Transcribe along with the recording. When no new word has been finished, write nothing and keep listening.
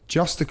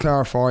Just to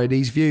clarify,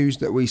 these views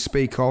that we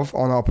speak of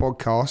on our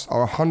podcast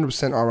are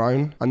 100% our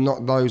own and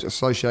not those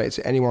associated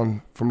to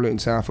anyone from Luton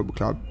Town Football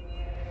Club.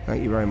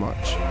 Thank you very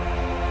much.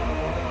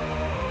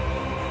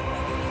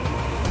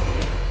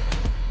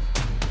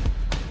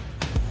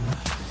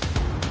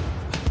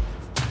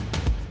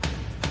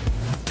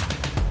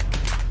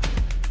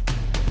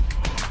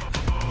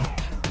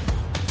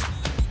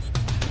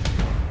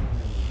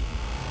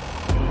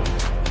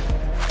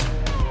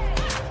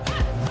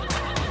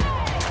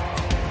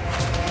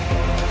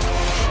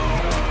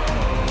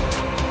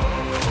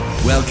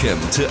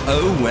 Welcome to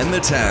Oh When the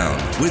Town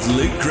with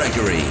Luke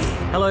Gregory.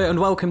 Hello and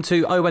welcome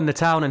to Oh When the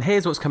Town, and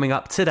here's what's coming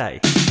up today.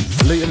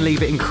 Luton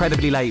leave it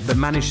incredibly late but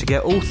managed to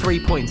get all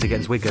 3 points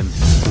against Wigan.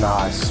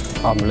 Nah,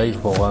 it's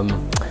unbelievable.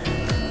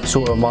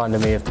 Sort of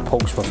reminded me of the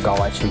Portsmouth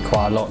goal actually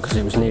quite a lot because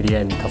it was near the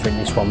end. I think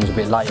this one was a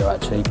bit later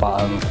actually,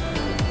 but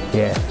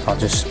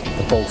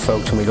the ball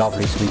fell to me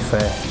lovely, to be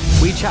fair.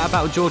 We chat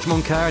about George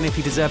Moncur and if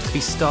he deserves to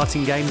be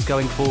starting games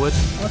going forward.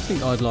 I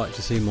think I'd like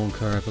to see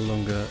Moncur have a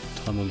longer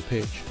time on the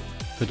pitch,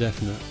 for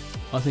definite.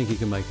 I think he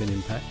can make an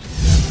impact.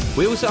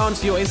 We also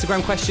answer your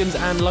Instagram questions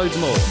and loads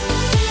more.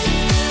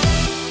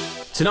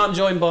 Tonight I'm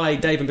joined by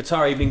Dave and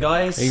Batari. Evening,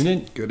 guys.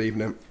 Evening. Good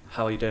evening.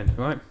 How are you doing?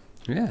 All right?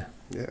 Yeah.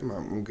 Yeah, man,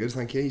 I'm good,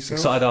 thank you. Yourself?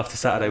 Excited after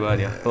Saturday,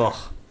 weren't you?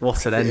 Oh,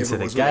 what an end to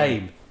the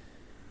game.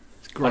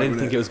 Great, I didn't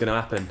think it was going to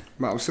happen.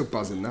 Mate, I'm still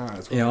buzzing now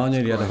as well. Yeah, I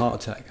nearly had a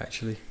heart attack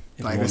actually.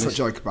 Dave, let's not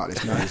joke about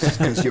this, mate,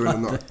 because you're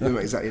not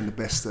exactly in the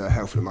best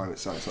health at the moment,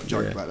 so let's not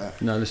joke about that.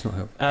 No, let's not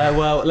help.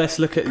 Well, let's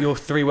look at your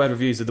 3-word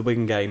reviews of the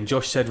Wigan game.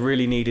 Josh said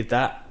really needed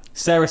that.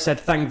 Sarah said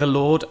thank the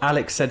Lord.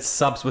 Alex said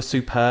subs were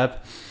superb.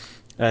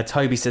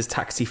 Toby says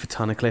taxi for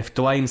Tunnicliffe.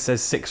 Dwayne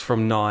says 6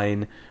 from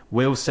 9.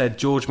 Will said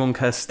George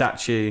Moncur's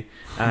statue.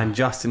 And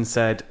Justin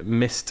said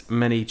missed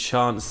many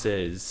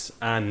chances.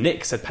 And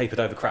Nick said papered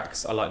over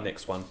cracks. I like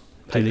Nick's one.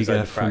 Dilly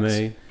gaff for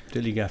me.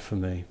 Dilly gaff for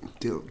me.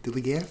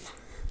 Dilly gaff?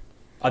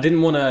 I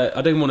didn't want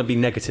to be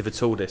negative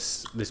at all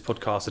this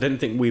podcast. I didn't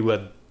think we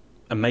were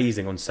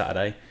amazing on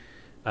Saturday,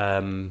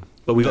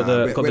 but we got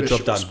the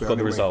job done, got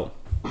the result,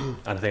 and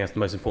I think that's the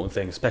most important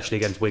thing, especially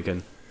against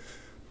Wigan.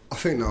 I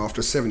think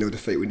after a 7-0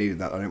 defeat, we needed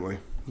that, didn't we?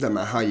 Doesn't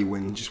matter how you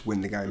win, just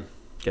win the game.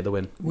 Get the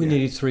win. We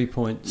needed 3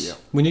 points. Yeah.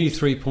 We needed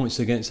 3 points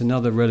against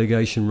another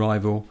relegation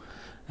rival,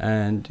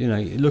 and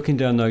looking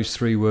down those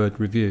 3-word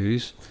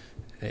reviews,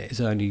 it's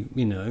only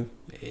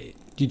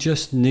you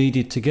just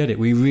needed to get it.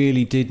 We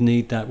really did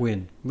need that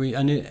win.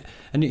 And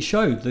it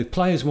showed. The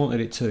players wanted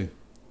it too.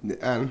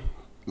 And,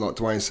 like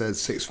Dwayne said,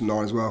 6 from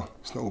 9 as well.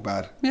 It's not all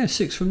bad. Yeah,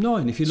 6 from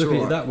 9. If you look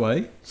at it that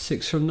way,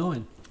 6 from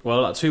 9.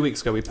 Well, like 2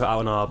 weeks ago, we put out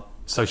on our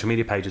social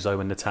media pages, Oh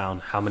in the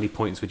Town, how many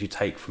points would you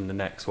take from the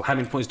next, or how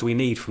many points do we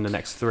need from the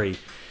next 3?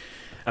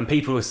 And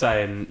people were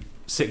saying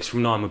 6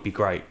 from 9 would be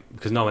great,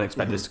 because no one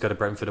expected us to go to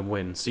Brentford and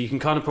win. So you can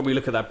kind of probably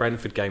look at that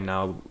Brentford game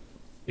now,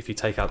 if you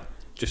take out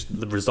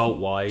just the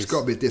result-wise. It's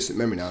got to be a distant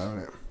memory now,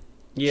 hasn't it?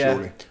 Yeah.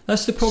 Surely.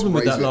 That's the problem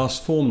with that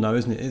last form, though,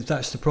 isn't it?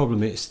 That's the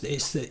problem.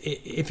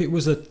 If it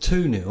was a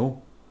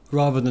 2-0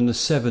 rather than a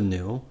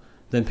 7-0,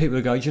 then people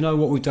would go, do you know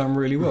what, we've done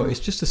really well. It's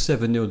just a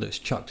 7-0 that's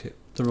chucked it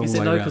the wrong way around.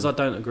 Is it? No, because I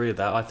don't agree with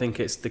that. I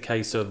think it's the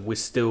case of we're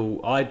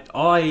still...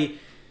 I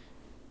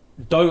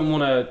don't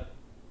want to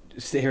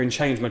sit here and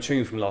change my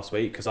tune from last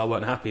week because I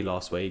weren't happy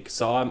last week.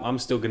 So I'm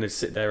still going to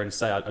sit there and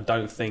say I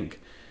don't think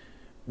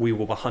we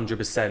were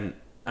 100%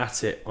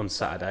 at it on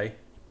Saturday.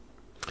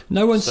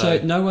 No one's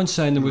saying there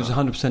was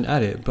 100%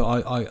 at it, but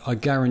I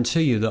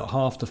guarantee you that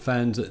half the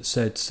fans that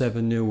said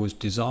 7-0 was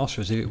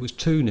disastrous. If it was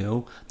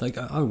 2-0, they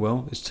go, oh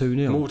well, it's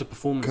 2-0. More the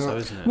performance though,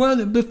 isn't it? Well,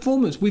 the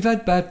performance, we've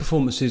had bad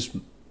performances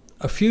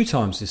a few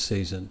times this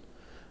season,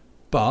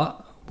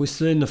 but we're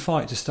still in the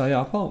fight to stay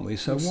up, aren't we?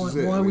 So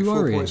why are we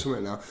worrying? 4 points from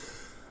it now.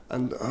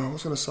 And I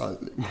was going to say,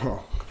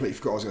 well, I completely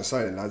forgot what I was going to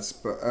say then, lads,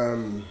 but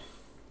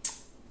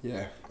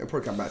yeah, it'll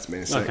probably come back to me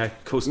in a sec. Okay,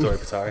 cool story,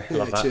 Batari. I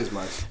love that. Cheers,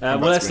 mate. Well,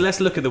 let's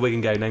look at the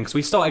Wigan game then, because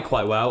we started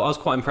quite well. I was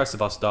quite impressed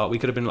with our start. We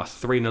could have been like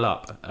 3-0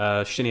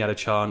 up. Shinnie had a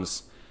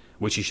chance,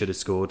 which he should have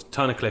scored.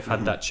 Tunnicliffe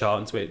had that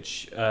chance,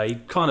 which he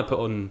kind of put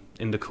on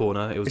in the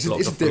corner. It was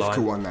It's a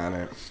difficult one now,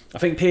 isn't it? I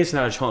think Pearson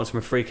had a chance from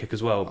a free kick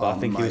as well, but I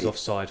think he was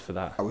offside for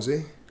that. Oh, was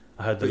he?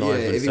 I heard the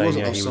linesman saying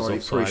he was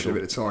offside. He probably should have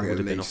been a target would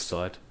have at been least.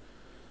 offside.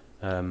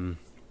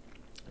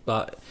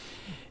 But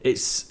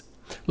it's...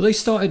 Well, they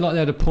started like they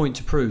had a point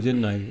to prove,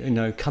 didn't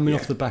they? Coming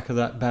off the back of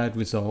that bad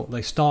result,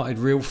 they started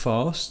real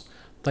fast.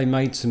 They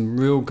made some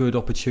real good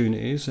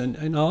opportunities,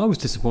 and I was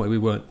disappointed we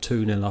weren't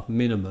 2-0 up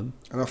minimum.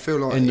 And I feel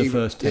like in the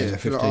first 10, I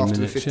feel 15 like after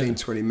minutes, the 15,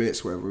 20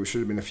 minutes, where we should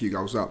have been a few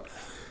goals up,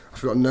 I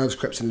feel like nerves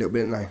crept in a little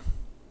bit, didn't they,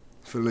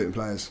 for the Luton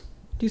players?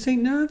 Do you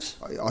think nerves?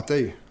 I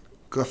do,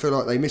 because I feel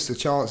like they missed the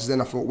chances.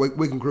 Then I thought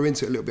Wigan grew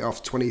into it a little bit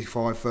after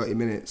 25, 30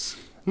 minutes.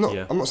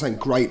 I'm not saying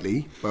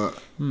greatly, but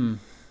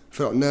I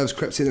feel like nerves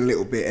crept in a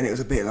little bit, and it was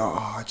a bit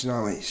like, do you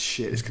know,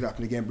 shit, this could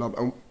happen again. Blah,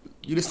 blah. And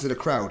you listen to the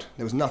crowd.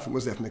 There was nothing,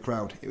 was there, from the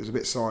crowd? It was a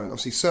bit silent.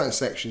 Obviously, certain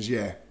sections,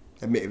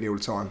 admittedly all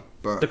the time,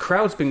 but the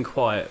crowd's been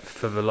quiet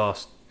for the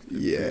last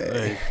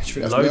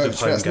loads of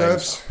home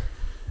games.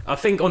 I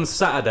think on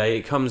Saturday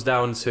it comes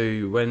down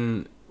to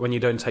when when you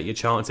don't take your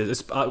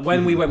chances.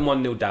 When we went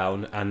 1-0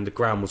 down and the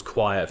ground was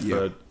quiet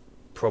for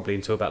probably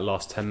until about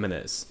last 10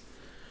 minutes,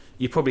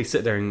 you probably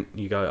sit there and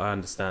you go, I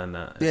understand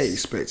that. Yeah, you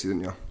expected,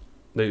 didn't you?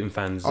 Luton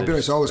fans. I'll be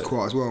honest, I was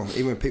quiet as well.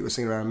 Even when people were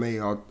singing around me,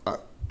 I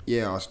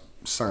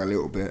sang a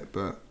little bit,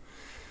 but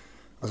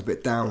I was a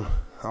bit down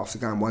after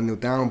going 1-0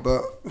 down.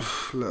 But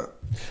look,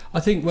 I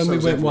think when we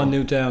went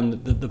 1-0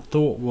 down, the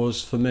thought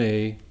was for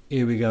me,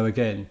 here we go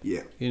again.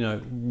 Yeah.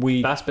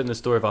 That's been the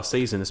story of our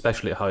season,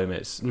 especially at home.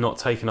 It's not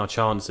taking our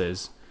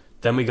chances.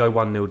 Then we go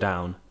 1-0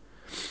 down,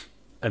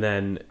 and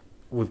then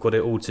we've got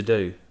it all to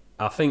do.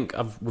 I think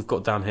we've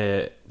got down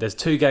here, there's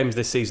 2 games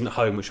this season at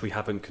home which we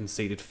haven't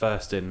conceded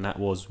first in. That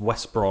was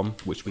West Brom,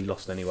 which we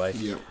lost anyway,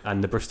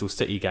 and the Bristol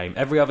City game.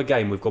 Every other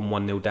game we've gone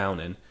 1-0 down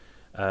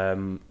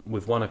in.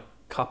 We've won a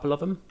couple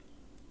of them.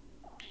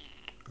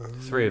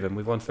 3 of them.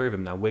 We've won 3 of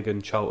them now.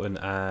 Wigan, Charlton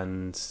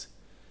and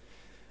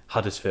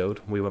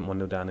Huddersfield. We went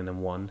 1-0 down in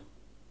and won.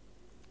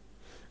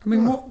 I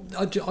mean,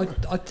 I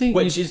think...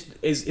 Which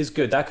is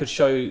good. That could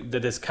show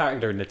that there's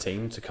character in the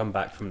team to come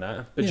back from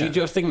that. But do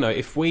you think, though,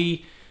 if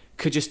we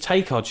could just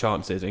take our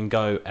chances and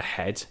go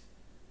ahead,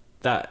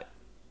 that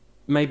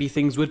maybe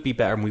things would be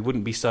better and we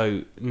wouldn't be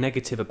so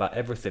negative about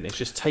everything. It's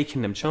just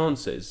taking them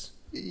chances.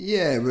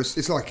 Yeah, but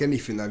it's like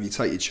anything though. You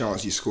take your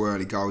chance, you score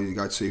early goal, you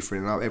go 2-3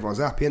 and up, everyone's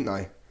happy, aren't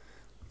they?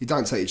 You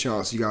don't take your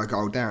chance, you go a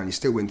goal down, you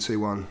still win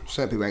 2-1.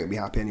 Certain people ain't going to be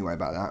happy anyway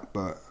about that,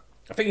 but...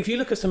 I think if you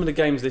look at some of the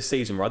games this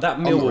season, right, that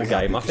Millwall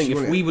game, I think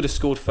if we would have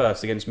scored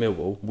first against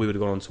Millwall, we would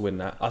have gone on to win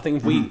that. I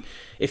think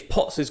if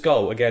Potts'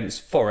 goal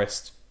against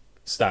Forest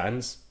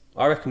stands,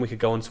 I reckon we could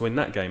go on to win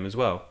that game as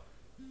well.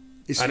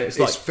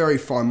 It's very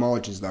fine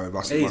margins though with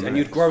us. It is, and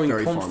you'd grow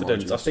in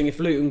confidence. I think if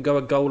Luton go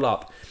a goal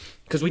up,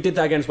 because we did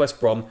that against West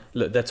Brom,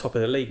 look, they're top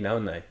of the league now,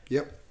 aren't they?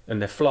 Yep.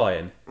 And they're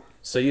flying.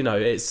 So,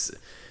 it's...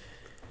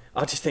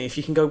 I just think if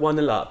you can go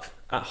 1-0 up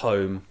at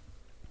home,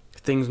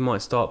 things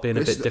might start being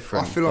a bit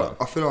different. I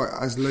feel like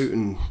as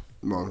Luton,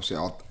 well, obviously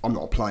I'm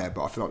not a player,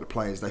 but I feel like the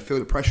players, they feel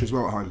the pressure as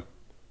well at home,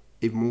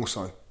 even more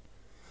so.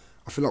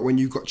 I feel like when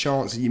you've got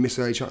chances, you miss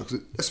early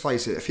chances. Let's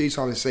face it, a few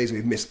times this season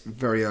we've missed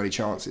very early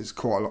chances,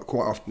 quite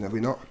often, have we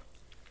not?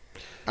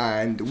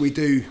 And we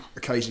do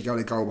occasionally go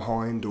a goal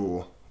behind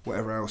or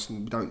whatever else,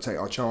 and we don't take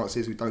our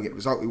chances, we don't get the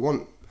result we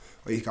want.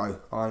 Or you go, hang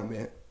on a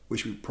minute, we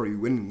should probably be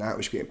winning that,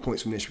 we should be getting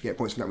points from this, we get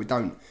points from that, we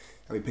don't.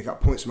 And we pick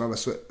up points from other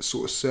sort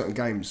of certain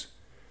games.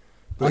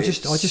 But I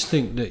just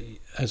think that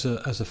as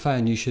a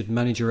fan, you should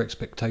manage your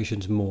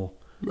expectations more.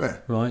 Yeah.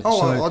 Right.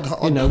 Oh,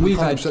 so, we've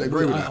had.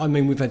 Agree with that. I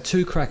mean, we've had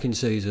 2 cracking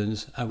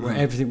seasons where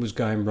everything was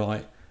going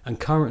right, and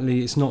currently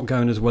it's not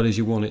going as well as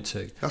you want it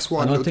to. That's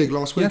why I think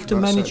last week you have to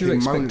manage your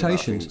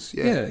expectations.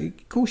 Yeah,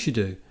 of course you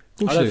do.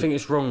 I don't think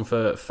it's wrong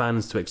for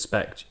fans to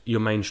expect your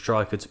main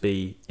striker to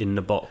be in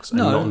the box and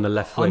not on the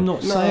left wing. I'm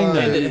not saying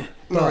that.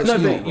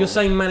 But you're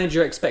saying manage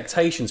your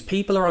expectations.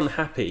 People are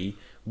unhappy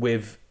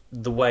with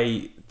the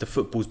way the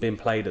football's being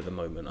played at the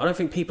moment. I don't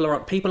think people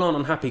aren't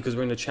unhappy because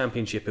we're in the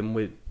Championship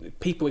and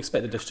people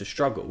expected us to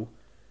struggle.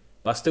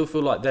 But I still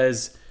feel like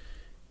there's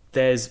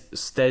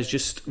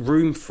just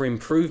room for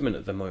improvement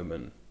at the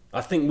moment.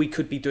 I think we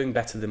could be doing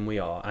better than we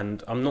are,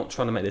 and I'm not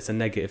trying to make this a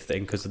negative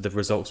thing because of the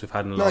results we've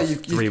had in the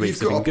last 3 weeks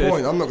have been good.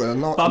 Point. I'm not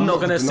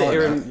going to sit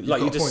here and,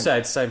 like you just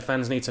said, saying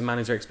fans need to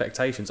manage their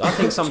expectations. I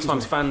think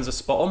sometimes fans are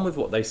spot on with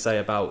what they say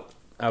about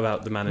the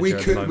manager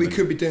at the moment. We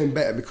could be doing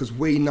better because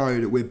we know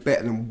that we're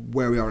better than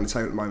where we are in the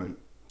table at the moment.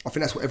 I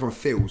think that's what everyone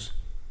feels.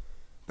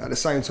 But at the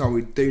same time,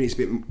 we do need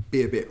to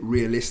be a bit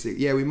realistic.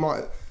 Yeah, we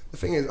might. The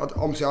thing is,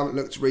 obviously, I haven't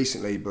looked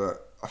recently,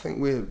 but I think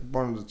we're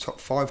one of the top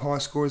 5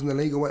 highest scorers in the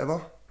league or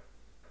whatever.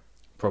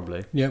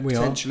 Probably. Yeah, we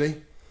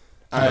potentially.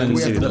 And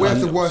we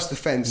have the worst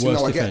defence.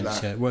 I get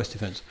that. Yeah, worst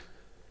defence.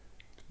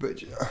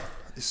 But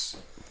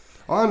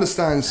I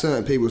understand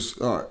certain people's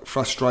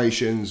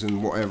frustrations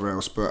and whatever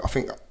else, but I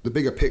think the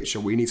bigger picture,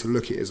 we need to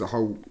look at it as a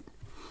whole,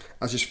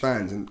 as just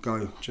fans, and go,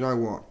 do you know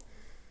what?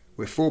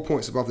 We're 4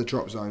 points above the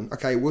drop zone.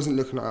 Okay, it wasn't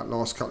looking like that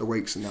last couple of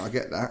weeks, and now I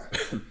get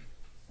that.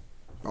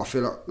 I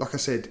feel like I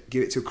said,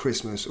 give it till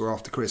Christmas or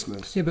after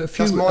Christmas. Yeah, but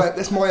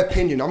that's my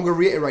opinion. I'm going to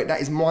reiterate that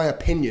is my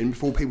opinion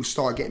before people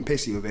start getting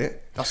pissy with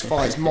it. That's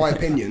fine. It's my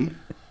opinion,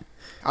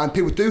 and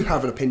people do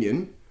have an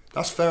opinion.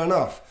 That's fair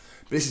enough.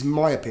 But this is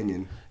my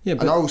opinion. Yeah,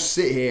 and I will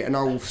sit here and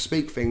I will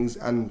speak things,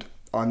 and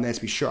I'm there to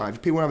be shot at.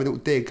 If people want to have a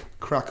little dig,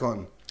 crack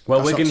on.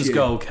 Well, Wigan's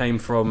goal came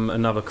from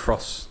another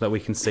cross that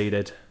we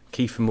conceded.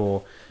 Kiefer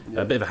Moore,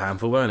 a bit of a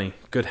handful, weren't he?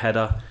 Good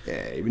header.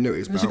 Yeah, we knew it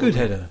was. It was a good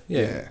header.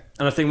 Yeah.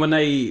 And I think when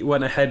they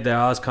went ahead there,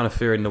 I was kind of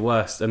fearing the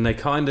worst. And they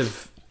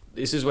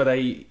this is where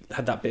they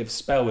had that bit of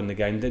spell in the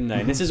game, didn't they?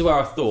 And this is where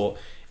I thought,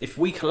 if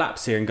we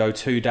collapse here and go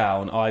 2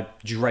 down, I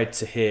dread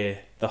to hear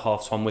the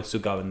half-time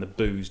whistle go and the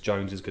boos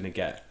Jones is going to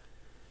get.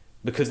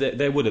 Because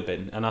there would have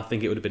been, and I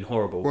think it would have been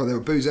horrible. Well, there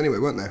were boos anyway,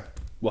 weren't there?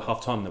 Well,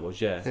 half-time there was,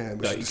 yeah.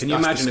 Can you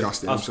imagine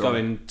us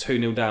going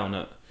 2-0 down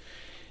at...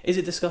 Is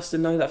it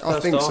disgusting though, that first half? I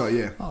think so,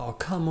 yeah. Oh,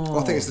 come on.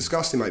 I think it's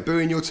disgusting, mate.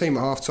 Booing your team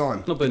at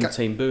half-time. Not booing the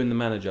team, booing the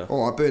manager.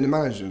 All right, booing the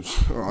manager.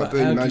 All right,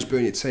 booing the manager,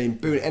 booing your team,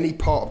 booing any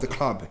part of the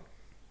club.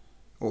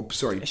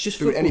 it's just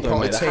do any football,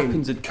 part of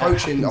the team.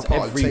 Coaching a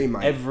part of the team,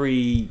 mate.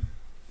 Every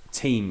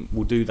team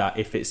will do that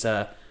if it's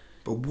a.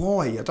 But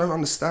why? I don't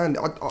understand.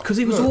 Because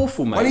it was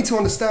awful, mate. I need to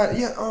understand.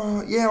 Yeah,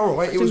 all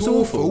right. It was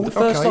awful. The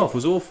first half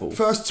was awful.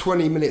 First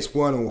 20 minutes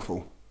weren't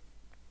awful.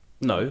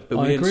 No, but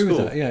we I didn't agree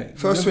score. with that. Yeah,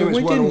 First 2 minutes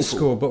we weren't didn't awful.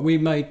 score, but we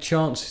made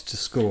chances to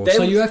score.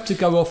 So you have to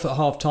go off at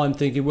half time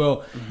thinking,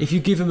 well, if you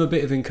give them a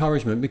bit of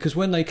encouragement, because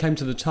when they came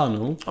to the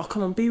tunnel, Oh,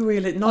 come on, be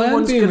realistic. I am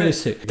one's being gonna.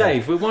 realistic.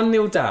 Dave, we're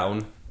 1-0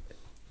 down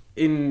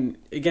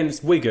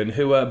against Wigan,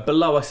 who are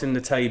below us in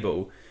the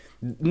table.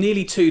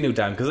 Nearly 2-0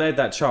 down because they had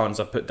that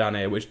chance I put down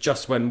here, which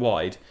just went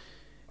wide.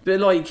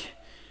 But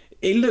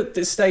it looked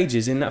at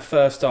stages in that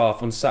first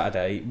half on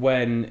Saturday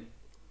when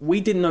we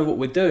didn't know what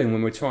we're doing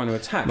when we're trying to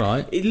attack.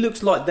 Right. It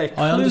looks like they're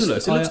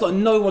clueless. It looks like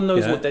no one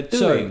knows what they're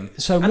doing.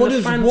 So and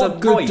what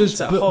what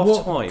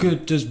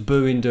good does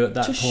booing do at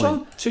that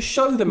point? To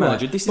show the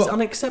manager this is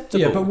unacceptable.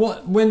 Yeah,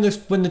 but when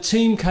the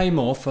team came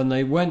off and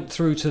they went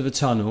through to the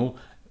tunnel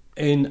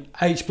in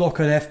H block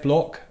and F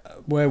block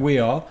where we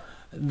are,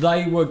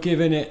 they were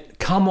giving it,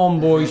 come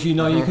on boys, you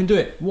know you can do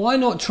it. Why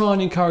not try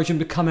and encourage them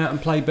to come out and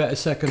play better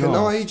second half? Can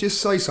I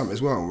just say something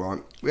as well, right?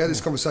 We had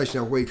this conversation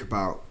the other week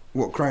about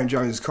what Graham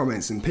Jones'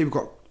 comments, and people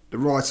got the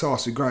right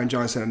arse with Graham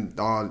Jones saying, you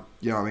know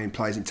what I mean,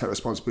 players need to take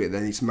responsibility, they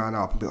need to man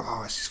up and be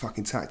like, it's just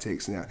fucking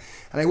tactics and that.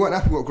 And they weren't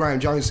happy with what Graham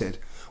Jones said.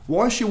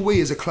 Why should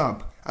we as a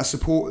club, as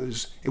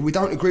supporters, if we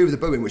don't agree with the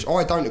booing, which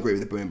I don't agree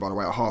with the booing by the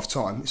way at half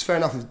time, it's fair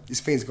enough if these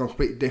things have gone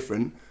completely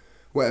different,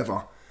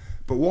 whatever.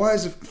 But why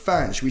as a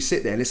fan should we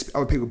sit there and listen to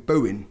other people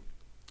booing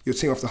your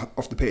team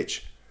off the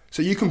pitch?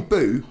 So you can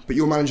boo, but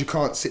your manager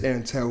can't sit there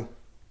and tell,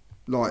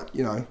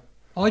 the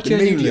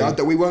media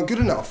that we weren't good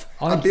enough.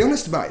 And be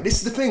honest about it. This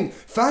is the thing.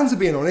 Fans are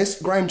being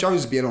honest. Graham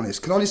Jones is being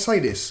honest. Can I just say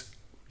this?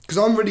 Because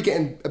I'm really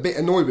getting a bit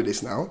annoyed with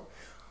this now.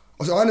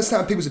 I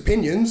understand people's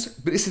opinions,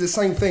 but this is the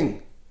same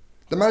thing.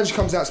 The manager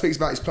comes out and speaks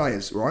about his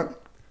players, right?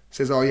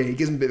 Says, he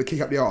gives them a bit of a kick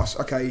up the arse.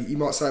 Okay, you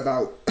might say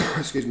about,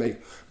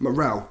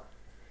 morale.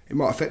 It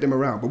might affect their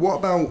morale. But what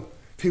about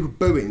people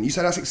booing? You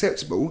say that's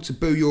acceptable to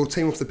boo your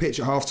team off the pitch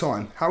at half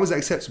time. How is that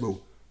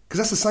acceptable? Because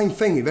that's the same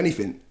thing, if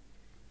anything.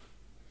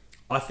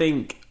 I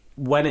think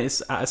when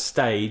it's at a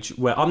stage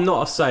where I'm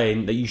not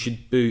saying that you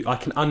should boo, I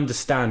can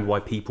understand why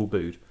people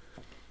booed.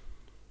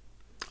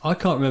 I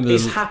can't remember.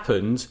 It's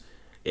happened.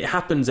 It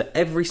happens at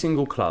every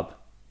single club.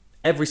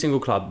 Every single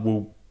club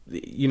will,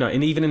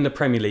 and even in the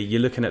Premier League,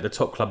 you're looking at the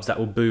top clubs that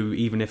will boo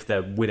even if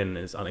they're winning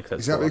is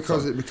unacceptable. Is that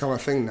because it's become a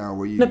thing now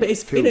where you? No, but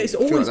it's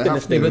always been a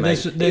thing.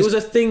 It was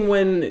a thing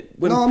when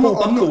Paul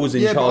Buckle was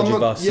in charge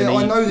of us. Yeah,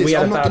 I know this.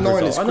 I'm not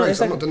denying this. I'm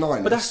not denying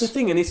this. But that's the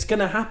thing, and it's going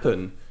to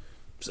happen.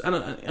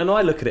 And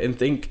I look at it and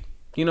think,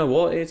 you know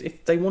what?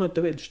 If they want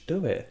to do it, just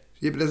do it.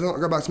 Yeah, but does not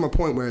go back to my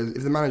point where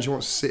if the manager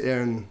wants to sit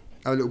there and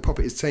have a little pop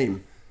at his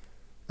team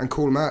and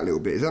call them out a little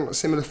bit, is that not a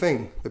similar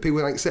thing? But people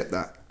don't accept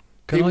that.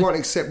 People won't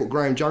accept what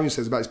Graham Jones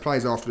says about his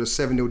players after a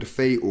 7-0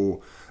 defeat or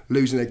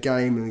losing a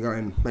game and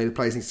going, maybe the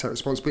players need to take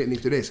responsibility and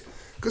need to do this.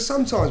 Because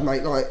sometimes,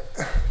 mate,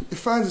 the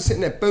fans are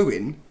sitting there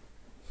booing.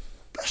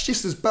 That's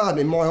just as bad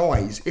in my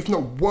eyes, if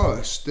not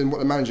worse, than what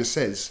the manager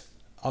says.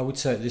 I would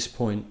say at this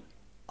point,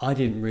 I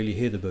didn't really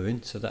hear the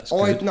booing, so that's good.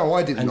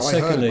 I didn't. And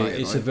secondly,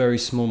 it's a very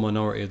small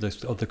minority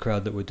of the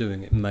crowd that were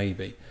doing it,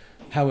 maybe.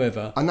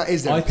 However, and that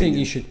is I think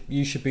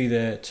you should be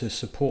there to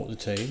support the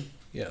team,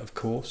 yeah, of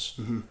course,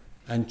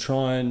 and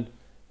try and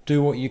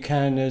do what you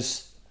can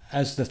as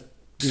the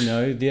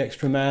the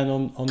extra man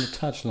on the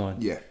touchline.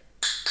 Yeah.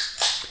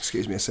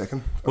 Excuse me a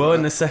second. Well,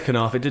 in the second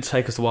half, it did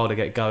take us a while to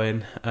get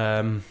going.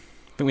 I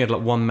think we had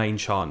one main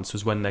chance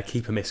was when their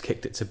keeper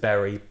kicked it to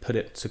Berry, put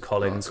it to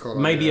Collins,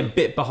 maybe a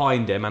bit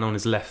behind him and on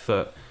his left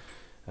foot.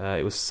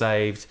 It was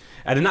saved.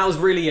 And then that was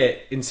really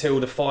it until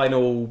the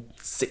final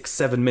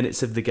 6-7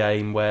 minutes of the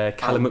game where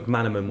Callum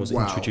McManaman was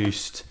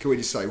introduced. Can we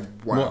just say,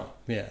 wow. What?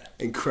 Yeah.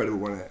 Incredible,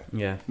 wasn't it?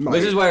 Yeah.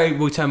 This is where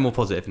we turn more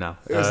positive now.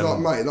 It was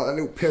like that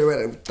little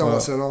pirouette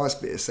dance and a nice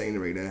bit of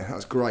scenery there. That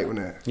was great,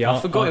 wasn't it? Yeah,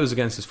 I forgot it was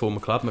against his former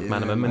club,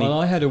 McManaman. Well,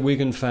 I had a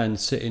Wigan fan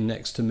sitting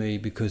next to me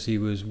because he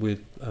was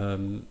with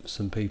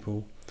some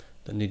people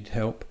that needed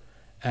help.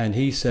 And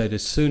he said,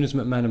 as soon as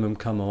McManaman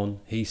come on,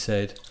 he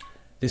said,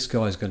 this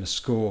guy's going to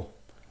score.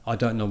 I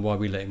don't know why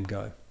we let him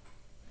go.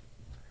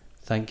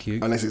 Thank you.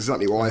 And that's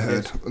exactly what I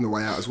heard on the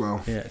way out as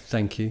well. Yeah,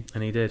 thank you.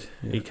 And he did.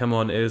 Yeah. He come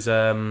on. It was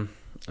a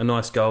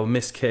nice goal,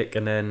 missed kick,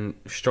 and then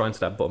straight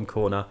into that bottom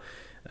corner.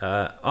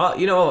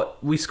 You know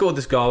what? We scored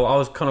this goal. I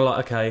was kind of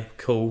like, okay,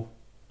 cool.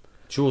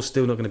 Jaw's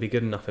still not going to be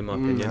good enough in my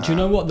opinion. Do you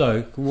know what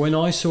though? When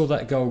I saw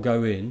that goal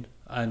go in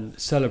and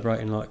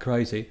celebrating like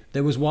crazy,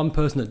 there was one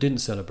person that didn't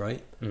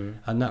celebrate,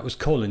 and that was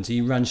Collins. He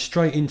ran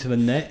straight into the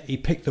net. He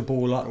picked the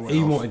ball up.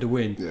 He wanted to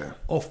win.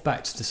 Off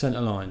back to the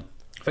centre line.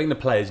 I think the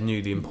players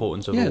knew the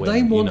importance of a win. Yeah,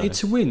 they wanted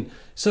to win.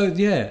 So,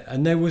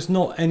 and there was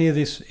not any of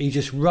this. He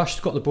just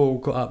rushed, got the ball,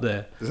 got up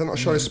there. Does that not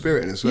show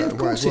spirit in as well? Yeah, of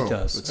course it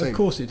does. Of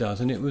course it does.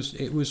 And it was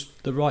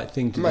the right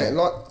thing to do. Mate,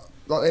 like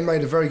they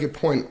made a very good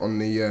point on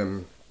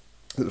the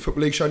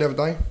Football League show the other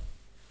day.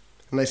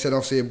 And they said,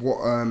 obviously, what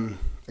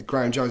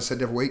Graham Jones said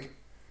the other week.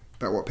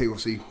 about what people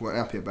obviously weren't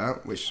happy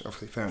about, which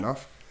obviously fair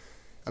enough.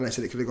 And they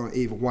said it could have gone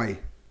either way.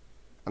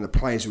 And the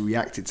players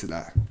reacted to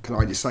that. Can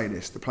I just say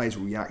this? The players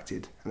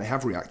reacted, and they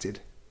have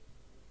reacted.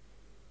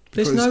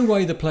 There's no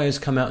way the players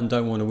come out and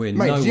don't want to win.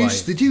 Mate, no way.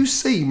 Did you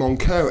see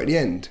Moncur at the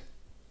end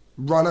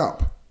run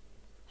up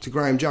to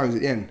Graham Jones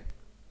at the end?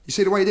 You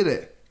see the way he did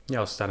it? Yeah,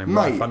 I was standing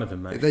right in front of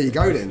him, mate. There you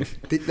go then.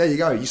 There you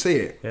go. You see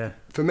it? Yeah.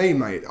 For me,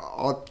 mate, do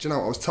you know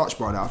what? I was touched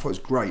by that. I thought it was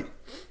great.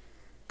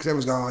 Because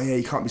everyone's going, oh yeah,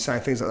 you can't be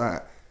saying things like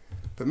that.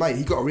 But mate,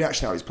 he got a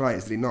reaction out of his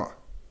players, did he not?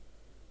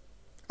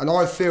 And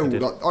I feel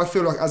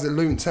like as a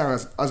Luton Town,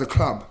 as a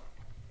club,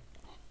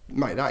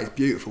 mate, that is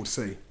beautiful to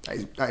see.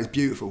 That is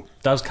beautiful.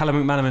 Does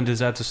Callum McManaman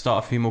deserve to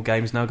start a few more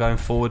games now going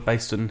forward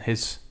based on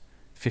his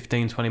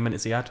 15-20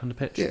 minutes he had on the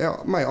pitch? Yeah,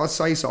 mate, I'd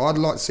say so. I'd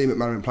like to see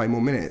McManaman play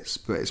more minutes,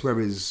 but it's where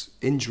his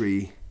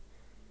injuries.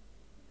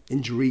 Do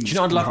you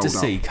know what I'd love to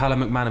see?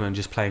 Callum McManaman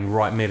just playing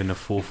right mid in a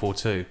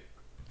 4-4-2.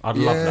 I'd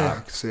love that. Yeah,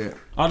 I can see it.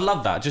 I'd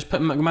love that. Just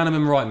put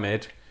McManaman right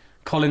mid,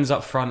 Collins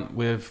up front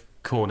with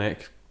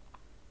Cornick.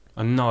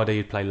 I have no idea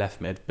you'd play left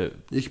mid, but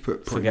you could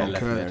put forget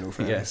left mid.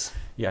 mid. Yes,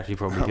 you actually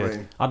probably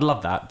could. I'd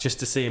love that, just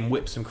to see him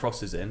whip some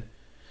crosses in.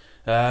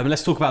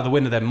 Let's talk about the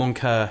winner then,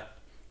 Moncur.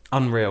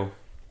 Unreal.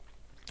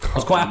 I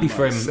was quite happy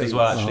for him as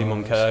well, actually,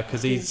 Moncur,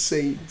 because he's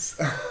scenes,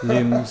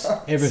 limbs,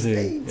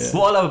 everything. Yeah.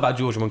 What I love about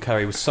George Moncur,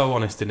 he was so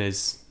honest in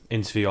his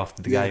interview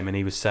after the game, and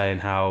he was saying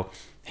how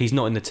he's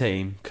not in the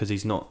team because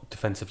he's not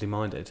defensively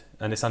minded,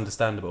 and it's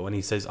understandable. And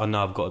he says, "I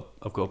know I've got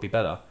to be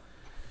better."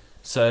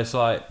 So it's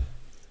like,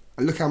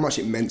 and look how much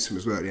it meant to him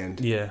as well at the end.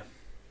 Yeah,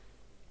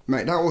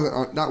 mate,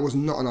 that was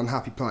not an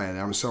unhappy player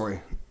there. I'm sorry.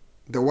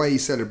 The way he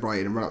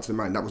celebrated and ran up to the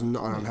man, that was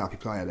not an unhappy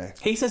player there.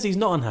 He says he's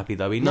not unhappy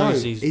though. He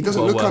knows he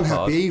doesn't look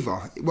unhappy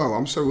either. Well,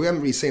 I'm sorry, we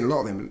haven't really seen a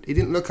lot of him. He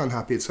didn't look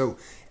unhappy at all.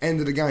 End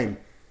of the game,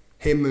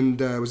 him and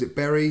was it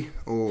Berry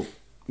or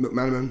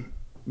McManaman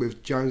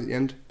with Jones at the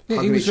end?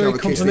 Yeah, he was very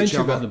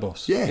complimentary about the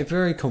boss. Yeah,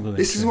 very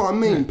complimentary. This is what I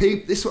mean. Yeah.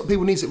 This is what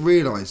people need to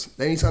realise.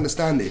 They need to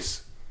understand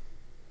this.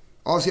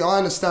 Obviously, I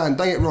understand.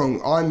 Don't get wrong.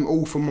 I'm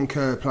all for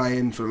Moncur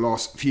playing for the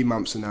last few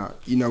months and that.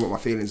 You know what my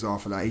feelings are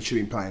for that. He should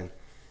have been playing,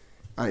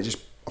 and it just.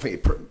 I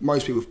think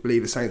most people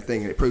believe the same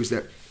thing, and it proves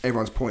that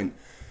everyone's point.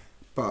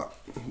 But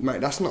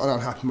mate, that's not an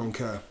unhappy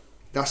Moncur.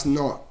 That's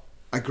not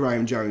a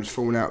Graham Jones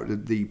falling out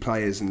with the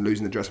players and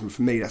losing the dressing room.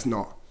 For me, that's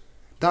not.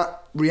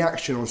 That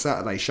reaction on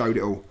Saturday showed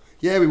it all.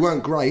 Yeah, we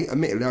weren't great,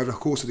 admittedly, over the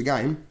course of the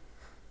game.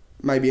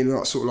 Maybe in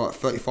like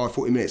 35,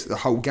 40 minutes of the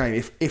whole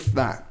game, if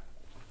that,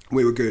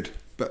 we were good.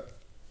 But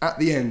at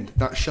the end,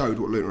 that showed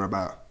what Luton were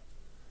about.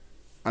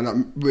 And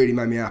that really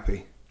made me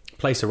happy.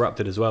 Place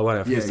erupted as well,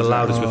 wasn't it? It's the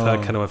loudest we've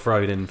heard Kenilworth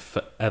Road in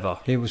forever.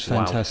 It was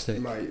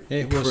fantastic. Wow. Mate,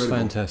 it was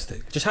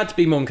fantastic. Just had to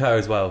be Moncur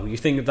as well. You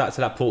think back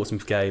to that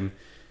Portsmouth game,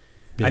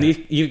 and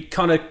you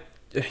kind of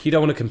you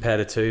don't want to compare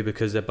the two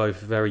because they're both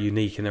very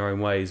unique in their own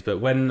ways. But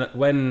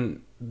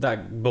when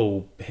that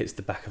ball hits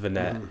the back of the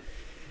net,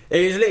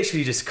 it is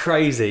literally just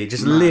crazy,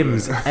 just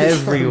limbs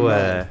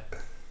everywhere.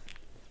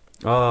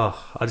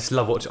 Oh, I just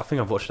love watching. I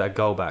think I've watched that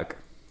goal back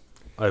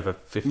over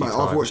 50 times.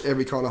 I've watched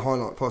every kind of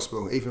highlight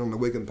possible, even on the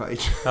Wigan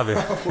page. Have you?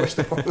 I've watched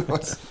the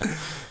highlights.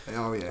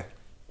 Oh yeah,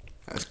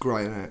 that's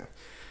great, isn't it?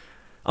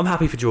 I'm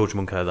happy for George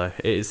Moncur though.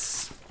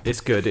 It's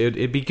good.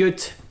 It'd be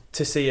good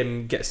to see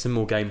him get some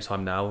more game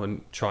time now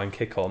and try and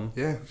kick on.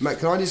 Yeah, mate.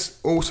 Can I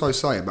just also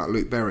say about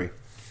Luke Berry?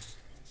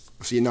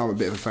 So you know I'm a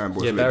bit of a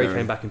fanboy. Yeah, Berry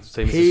came back into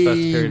the team. His first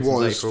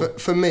appearance since April.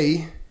 For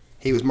me,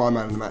 he was my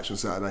man of the match on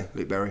Saturday.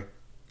 Luke Berry.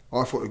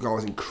 I thought the guy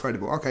was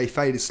incredible. Okay, he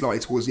faded slightly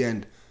towards the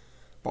end,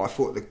 but I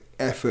thought the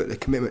effort, the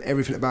commitment,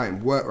 everything about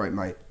him, work rate,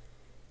 mate.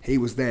 He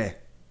was there,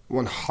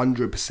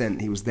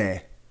 100%. He was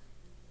there,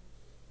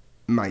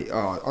 mate.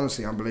 Oh,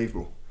 honestly,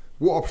 unbelievable.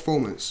 What a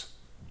performance!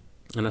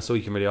 And that's all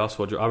you can really ask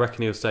for. I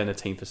reckon he'll stay in the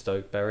team for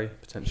Stoke, Berry,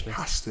 potentially. He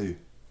has to.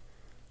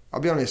 I'll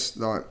be honest,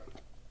 like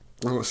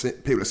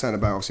people are saying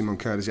about obviously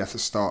Moncur, does he have to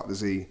start?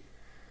 Does he?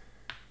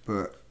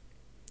 But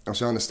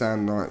obviously I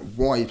understand like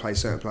why he plays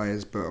certain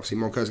players, but obviously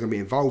Monker's going to be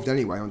involved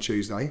anyway on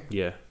Tuesday.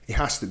 Yeah, he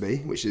has to be,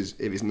 which is,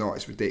 if it's not,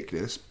 it's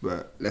ridiculous.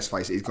 But let's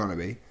face it, he's going to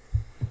be.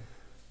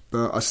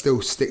 But I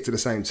still stick to the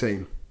same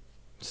team.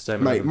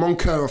 Mate,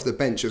 Moncur off the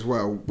bench as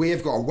well. We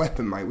have got a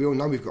weapon, mate. We all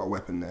know we've got a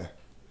weapon there.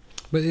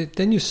 But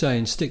then you're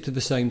saying stick to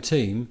the same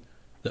team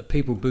that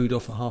people booed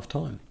off at half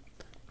time.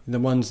 The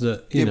ones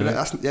that you know. But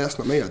that's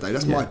not me that day.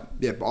 That's my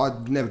but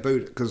I'd never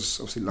booed because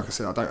obviously, like I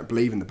said, I don't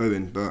believe in the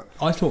booing. But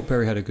I thought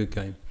Berry had a good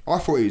game. I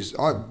thought he was.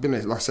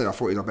 Like I said, I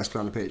thought he was our best player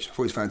on the pitch. I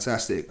thought he was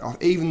fantastic. I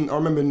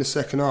remember in the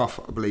second half,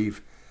 I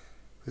believe.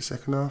 The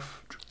second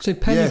half. So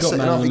Pelly got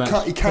man of the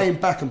match. He came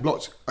back and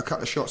blocked a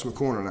couple of shots from the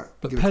corner and that.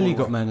 But Pelly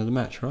got man of the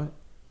match, right?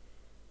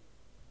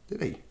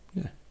 Did he?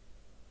 Yeah.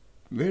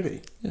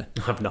 Really? Yeah.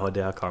 I have no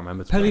idea. I can't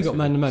remember. Pelly got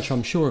man of the match.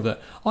 I'm sure of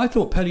that. I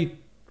thought Pelly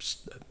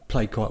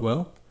played quite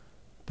well.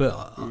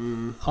 But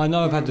I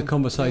know I've had the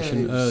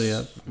conversation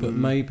earlier, but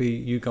maybe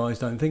you guys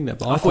don't think that.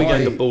 But I thought he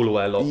gave the ball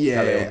away a lot.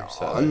 Yeah,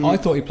 I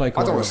thought he played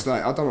quite well.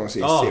 I don't want to see.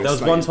 There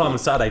was one time on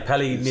Saturday,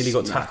 Pelly nearly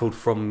got tackled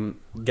from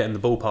getting the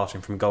ball past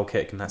him from a goal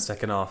kick in that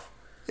second half.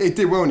 He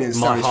did well in the end.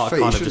 My His heart feet.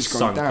 kind He of should just have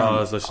gone sunk. I down.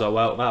 was just like,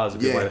 well, that was a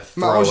good way to I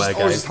throw was away a just,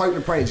 I was game. just hoping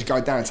the Praying just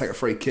go down and take a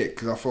free kick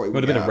because I thought it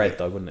Would have been a red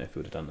though, wouldn't it, if we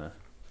would have done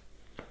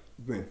that?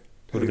 Win.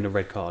 Would have been a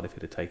red card if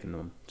he'd have taken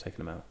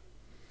them out.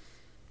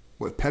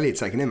 What, if Pelly had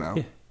taken him out?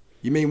 Yeah.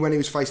 You mean when he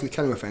was facing the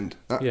Kenilworth end?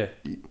 Yeah.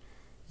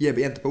 Yeah, but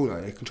he had the ball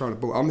though. He controlled the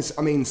ball.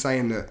 I mean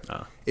saying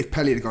that if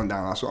Pelly had gone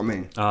down, that's what I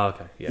mean. Oh,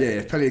 okay. Yeah.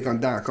 If Pelly had gone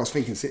down, because I was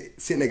thinking,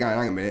 sitting there going,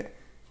 hang a minute,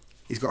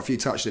 he's got a few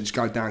touches to just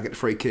go down and get the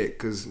free kick,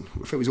 because I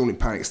think he was all in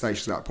panic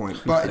stations at that point.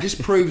 But it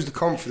just proves the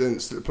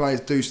confidence that the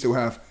players do still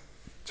have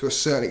to a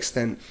certain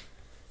extent.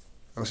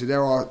 Obviously,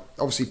 there are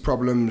obviously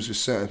problems with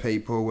certain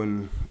people,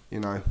 and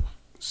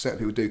certain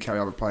people do carry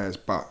other players,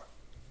 but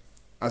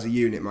as a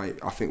unit, mate,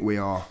 I think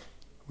we're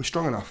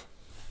strong enough.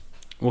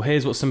 Well,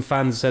 here's what some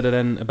fans said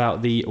then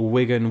about the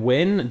Wigan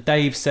win.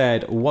 Dave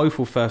said,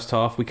 woeful first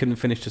half. We couldn't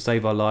finish to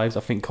save our lives.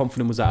 I think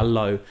confidence was at a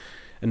low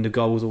and the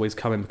goal was always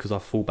coming because our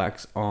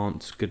fullbacks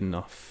aren't good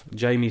enough.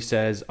 Jamie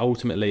says,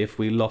 ultimately, if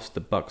we lost, the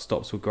buck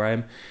stops with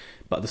Graham.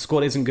 But the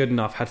squad isn't good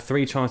enough. Had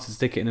 3 chances to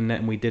stick it in the net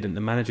and we didn't.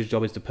 The manager's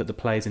job is to put the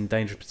players in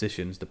dangerous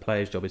positions. The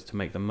player's job is to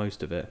make the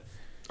most of it.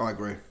 I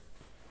agree.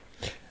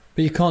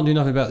 But you can't do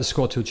nothing about the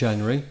squad till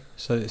January,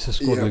 so it's the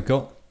squad we've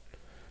got.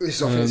 This,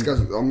 I think,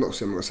 I'm not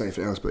saying I'm going to say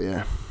anything else, but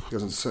yeah, it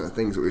goes into certain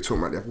things that we were talking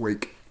about the other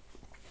week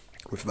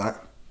with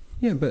that.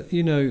 Yeah, but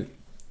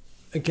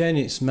again,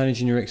 it's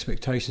managing your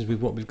expectations with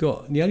what we've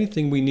got. The only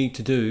thing we need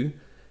to do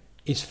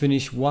is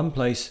finish one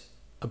place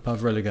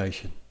above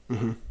relegation.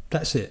 Mm-hmm.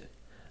 That's it.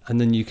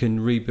 And then you can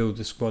rebuild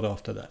the squad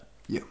after that.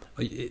 Yeah.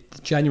 The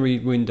January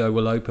window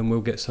will open,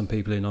 we'll get some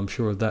people in, I'm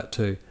sure of that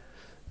too.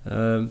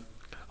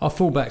 Our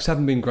fullbacks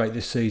haven't been great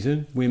this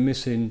season. We're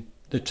missing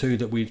the 2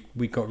 that we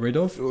got rid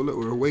of. Well, look,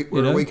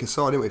 we're a weaker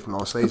side, aren't we, from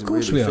last season? Of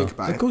course we are.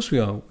 Of course we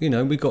are.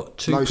 We've got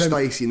 2 no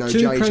Stacey, no two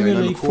JJ, Premier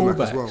no League McCormack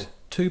fullbacks. as well.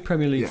 2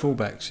 Premier League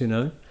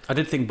fullbacks, I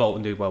did think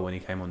Bolton did well when he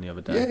came on the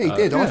other day. Yeah, he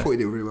did. I thought he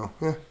did really well.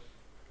 Yeah.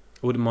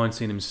 I wouldn't mind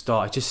seeing him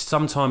start. Just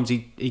sometimes he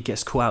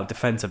gets caught out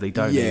defensively,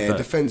 don't he? Yeah,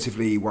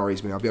 defensively he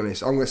worries me, I'll be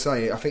honest. I'm going to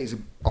say I think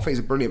he's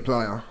a brilliant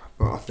player.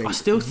 But I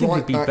still think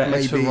he'd be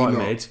better to right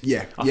mid.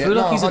 Yeah, I feel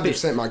like he's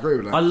 100%, I agree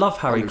with that. I love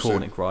Harry 100%.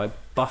 Cornick, right?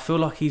 But I feel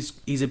like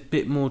he's a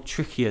bit more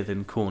trickier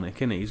than Cornick,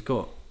 isn't he?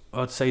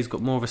 I'd say he's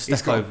got more of a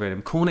step over in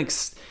him.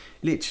 Cornick's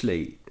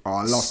literally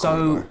I love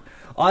Cornick.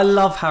 I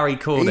love Harry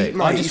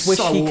Cornick. I just wish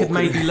he could awkward.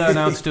 maybe learn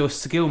how to do a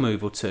skill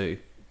move or 2.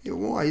 Yeah,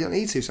 why? You don't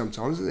need to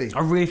sometimes, does he? I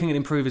really think it'd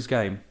improve his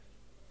game.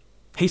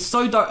 He's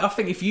so I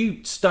think if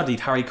you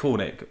studied Harry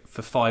Cornick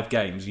for 5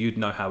 games, you'd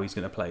know how he's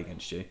going to play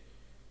against you.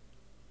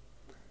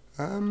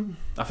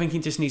 I think he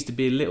just needs to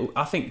be a little...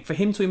 I think for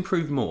him to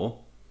improve more,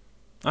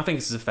 I think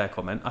this is a fair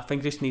comment, I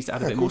think he just needs to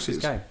add a bit more to his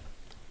game.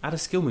 Add a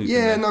skill move.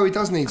 Yeah, no, he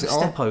does need to.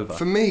 Step over.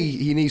 For me,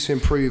 he needs to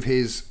improve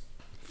his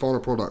final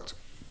product.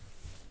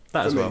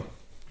 That as well.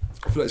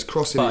 I feel like his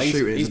crossing and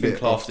shooting he's is a been bit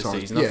class off this time.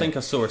 season. Yeah. I think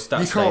I saw a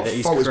stat You today can't that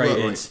he's fault his work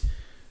created rate.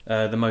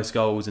 the most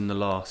goals in the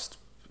last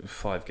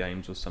 5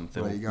 games or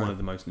something. There you go. One of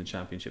the most in the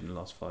championship in the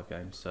last 5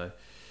 games. So,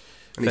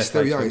 And he's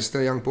still young. He's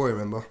still a young boy,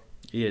 remember?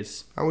 He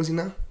is. How old is he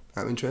now?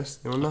 Out of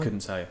interest? You want to know? I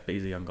couldn't say, but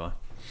he's a young guy.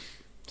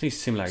 He's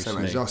similar age to Same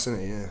me. age as us, isn't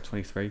he? Yeah.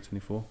 23,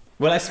 24.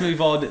 Well, let's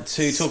move on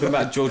to talking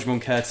about George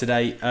Moncur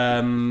today.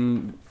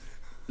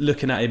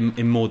 Looking at him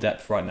in more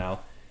depth right now.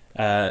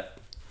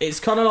 It's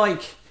kind of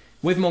like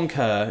with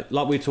Moncur,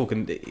 like we were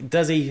talking,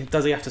 does he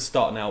have to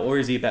start now, or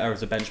is he better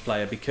as a bench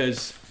player?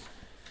 Because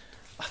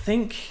I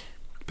think...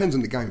 Depends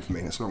on the game for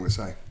me, that's what I'm going to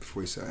say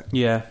before we say it.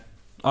 Yeah.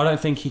 I don't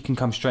think he can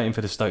come straight in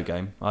for the Stoke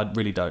game. I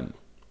really don't.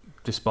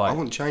 Despite... I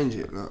wouldn't change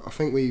it. Look, I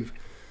think we've...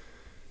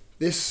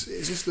 Is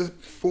this the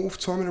 4th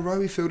time in a row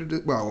we fielded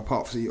it? Well,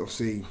 apart from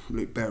obviously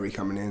Luke Berry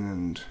coming in,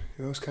 and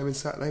who else came in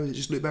Saturday? Was it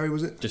just Luke Berry,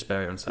 was it? Just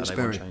Berry on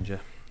Saturday, one change, yeah.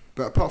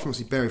 But apart from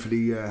obviously Berry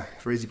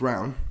for Izzy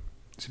Brown,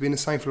 it's been the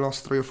same for the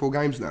last 3 or 4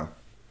 games now,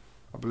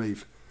 I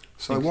believe.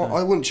 So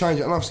I wouldn't change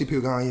it. And obviously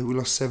people go, oh, yeah, we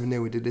lost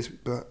 7-0, we did this.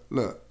 But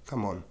look,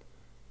 come on.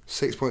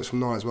 6 points from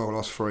 9 as well, we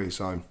lost 3,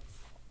 so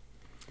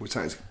we're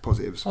taking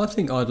positives. I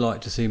think I'd like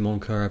to see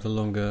Moncur have a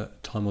longer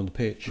time on the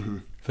pitch,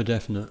 for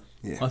definite.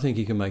 Yeah. I think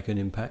he can make an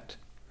impact.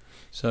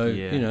 So,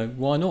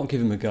 why not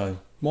give him a go?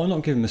 Why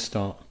not give him a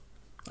start?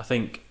 I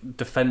think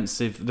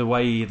defensive, the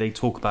way they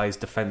talk about his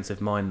defensive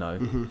mind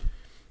though,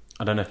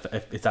 I don't know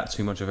if that's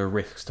too much of a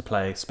risk to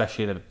play,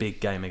 especially in a big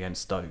game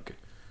against Stoke.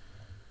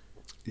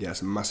 Yeah,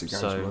 it's a massive game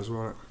for us,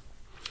 right?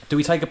 Do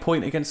we take a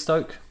point against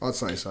Stoke? I'd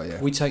say so,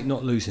 yeah. We take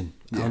not losing,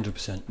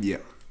 100%. Yeah.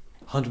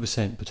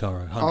 100%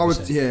 Pataro, 100%. I would,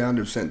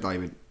 100%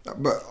 David.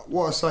 But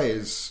what I say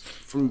is,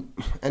 from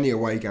any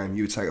away game,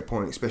 you would take a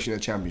point, especially in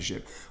the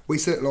Championship. We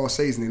said it last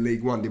season in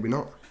League One, did we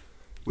not?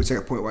 We'd take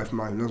a point away from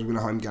home, as long as we win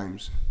home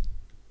games.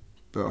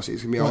 But obviously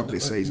it's going to be hard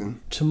this season.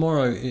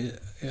 Tomorrow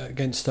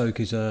against Stoke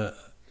is a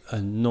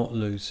not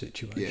lose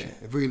situation.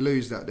 Yeah, if we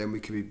lose that, then we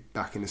could be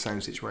back in the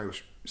same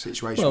situation.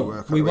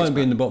 Well, we won't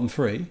be in the bottom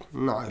 3.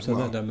 No, so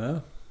that don't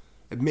matter.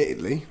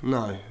 Admittedly,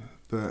 no,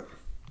 but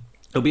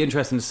it'll be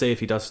interesting to see if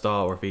he does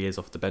start or if he is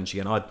off the bench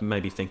again. I'd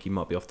maybe think he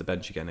might be off the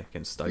bench again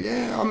against Stoke.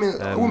 Yeah, I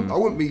mean, I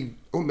wouldn't be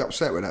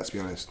upset with that, to be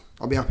honest.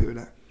 I'd be happy with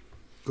that.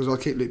 Because I'll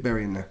keep Luke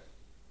Berry in there.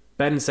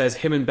 Ben says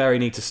him and Berry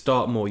need to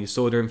start more. You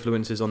saw their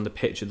influences on the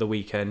pitch at the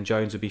weekend.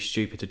 Jones would be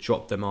stupid to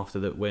drop them after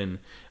that win.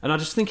 And I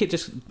just think it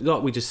just,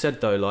 like we just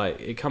said though, like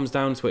it comes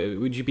down to it.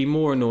 Would you be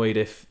more annoyed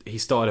if he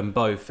started them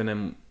both and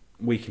then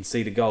we can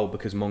see the goal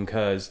because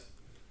Moncur's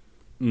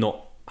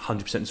not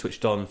 100%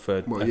 switched on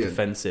for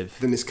defensive?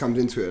 Then this comes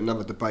into it,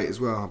 another debate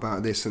as well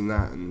about this and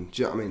that. And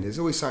do you know what I mean? There's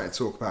always something to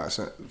talk about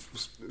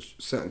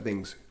certain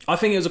things. I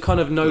think it was a kind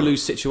of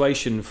no-lose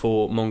situation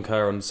for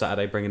Moncur on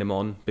Saturday, bringing him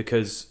on,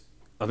 because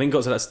I think it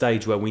got to that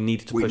stage where we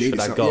needed to push for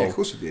that goal. Yeah, of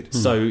course we did.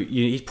 So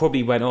he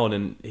probably went on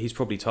and he's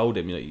probably told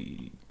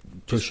him,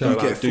 just go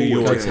out, do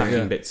your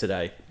attacking bit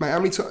today. Mate, how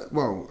many times?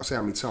 Well, I say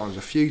how many times.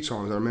 A few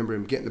times I remember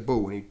him getting the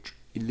ball and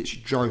he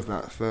literally drove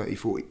about 30,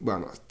 40, well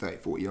not 30,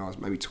 40 yards,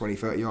 maybe 20,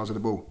 30 yards of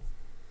the ball.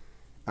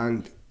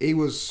 And he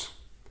was,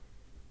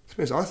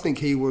 I think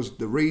he was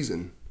the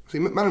reason. See,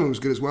 McManaman was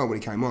good as well when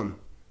he came on.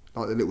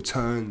 Like the little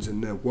turns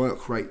and the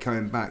work rate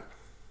coming back.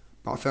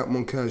 But I felt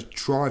Moncur's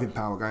driving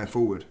power going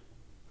forward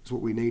is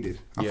what we needed.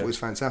 I thought it was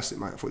fantastic,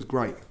 mate. I thought it was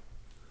great.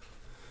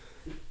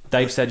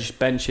 Dave said just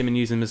bench him and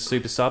use him as a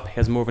super sub. He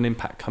has more of an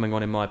impact coming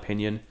on, in my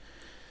opinion.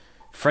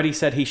 Freddie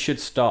said he should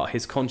start.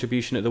 His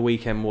contribution at the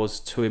weekend was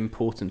too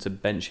important to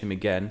bench him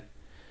again.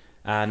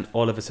 And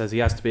Oliver says he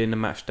has to be in the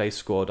match day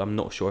squad. I'm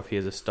not sure if he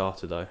is a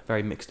starter though.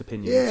 Very mixed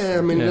opinions. Yeah,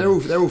 I mean they're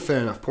all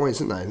fair enough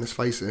points, aren't they? Let's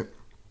face it.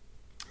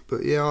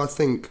 But yeah, I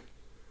think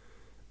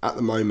at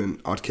the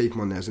moment I'd keep him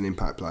on there as an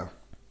impact player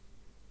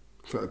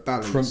for a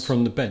balance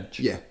from the bench.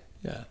 Yeah.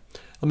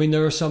 I mean,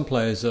 there are some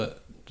players that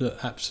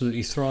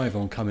absolutely thrive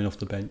on coming off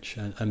the bench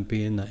and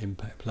being that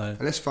impact player.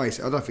 And let's face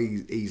it, I don't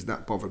think he's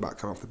that bothered about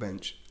coming off the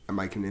bench and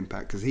making an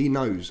impact, because he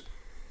knows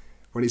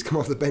when he's come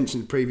off the bench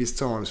in the previous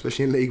time,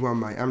 especially in League One,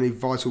 mate, how many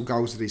vital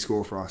goals did he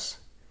score for us?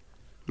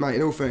 Mate,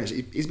 in all fairness,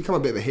 he's become a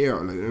bit of a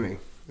hero, Luke, hasn't he?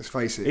 Let's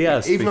face it. He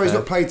has, even though he's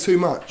not played too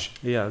much,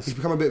 he's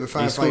become a bit of a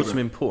fan favourite. He's scored some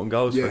important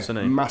goals for us, hasn't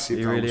he? Massive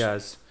goals. He really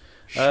has.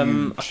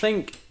 Huge. I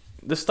think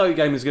the Stoke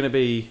game is going to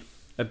be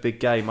a big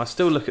game. I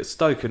still look at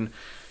Stoke and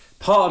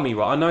part of me,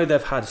 right, I know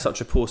they've had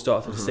such a poor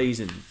start to the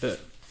season, but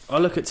I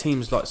look at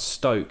teams like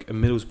Stoke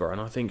and Middlesbrough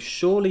and I think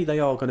surely they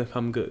are going to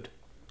come good.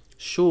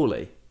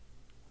 Surely.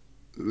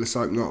 Let's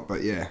hope not,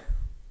 but yeah.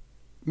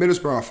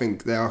 Middlesbrough, I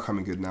think they are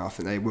coming good now. I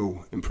think they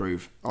will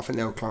improve. I think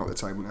they'll climb up the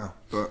table now.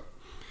 But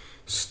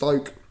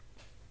Stoke,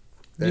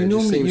 you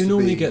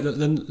normally get the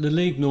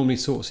league normally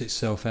sorts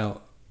itself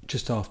out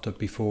just after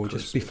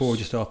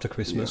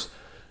Christmas.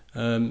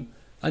 Yeah.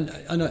 And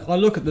I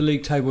look at the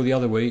league table the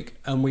other week,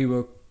 and we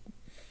were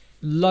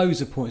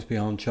loads of points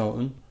behind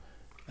Charlton,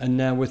 and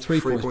now we're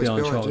 3 points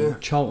behind Charlton. Yeah.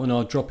 Charlton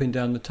are dropping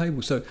down the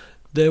table, so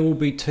there will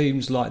be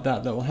teams like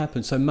that will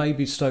happen. So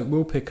maybe Stoke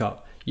will pick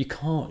up. You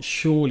can't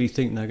surely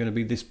think they're going to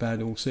be this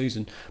bad all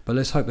season, but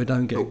let's hope they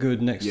don't get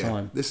good next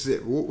time. This is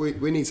it.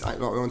 We need to act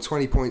like we're on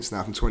 20 points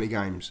now from 20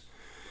 games.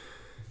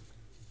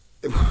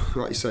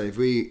 Like you say, if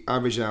we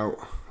average out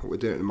what we're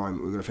doing at the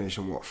moment, we're going to finish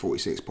on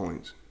 46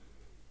 points.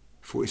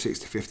 46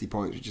 to 50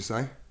 points, would you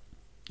say?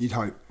 You'd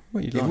hope.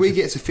 Well, if we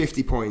get to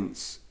 50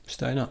 points,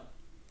 staying up.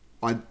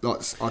 I'd like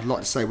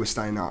to say we're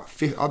staying up.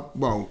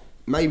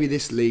 Maybe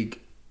this league,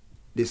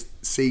 this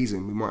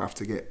season, we might have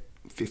to get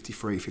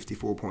 53,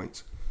 54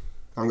 points.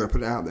 I'm going to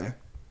put it out there,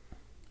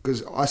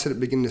 because I said at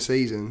the beginning of the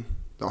season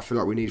that I feel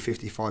like we need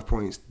 55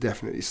 points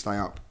definitely to stay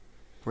up.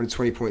 We're on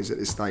 20 points at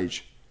this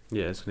stage.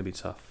 Yeah, it's going to be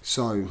tough.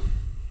 So, do you know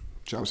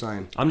what I'm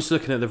saying? I'm just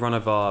looking at the run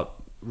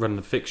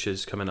of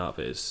fixtures coming up.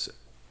 It's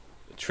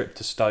a trip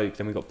to Stoke,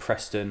 then we've got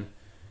Preston,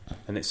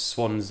 and it's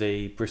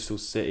Swansea, Bristol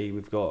City.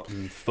 We've got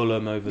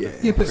Fulham over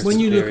the but when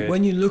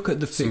you look at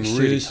the fixtures,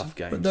 really tough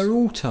games. But they're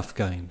all tough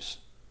games.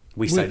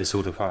 We say this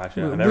all the time,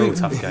 actually. They're all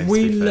tough games.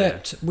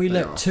 We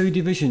let two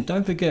divisions.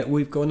 Don't forget,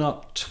 we've gone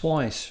up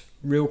twice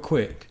real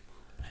quick.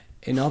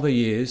 In other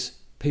years,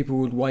 people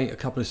would wait a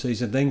couple of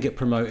seasons, then get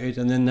promoted,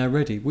 and then they're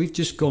ready. We've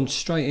just gone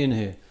straight in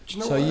here.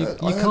 So you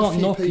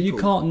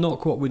can't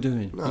knock what we're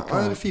doing. No,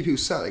 I heard a few people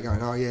sat there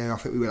going, "Oh yeah, I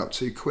think we went up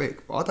too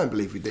quick," but I don't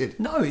believe we did.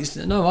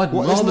 I'd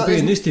rather be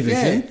in this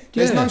division.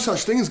 There's no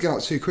such thing as going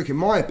up too quick. In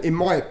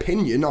my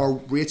opinion,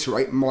 I'll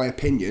reiterate my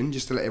opinion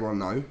just to let everyone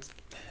know.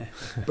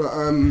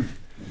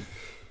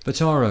 But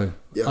Taro,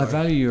 I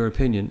value your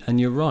opinion, and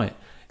you're right.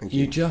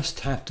 You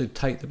just have to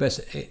take the best.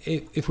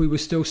 If we were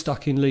still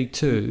stuck in League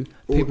Two,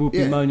 people would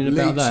be moaning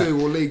about that. League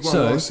Two or League One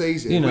last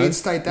season, we'd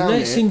stayed down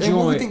let's there.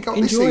 Enjoy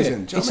this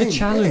it. It's a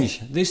challenge.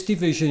 Yeah. This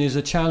division is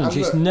a challenge.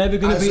 It's never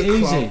going to be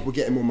easy. Club, we're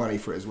getting more money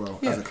for it as well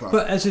as a club.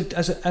 But as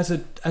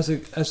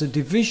a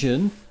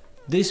division,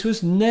 this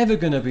was never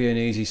going to be an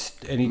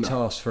easy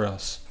task for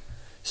us.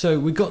 So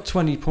we got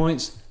 20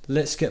 points.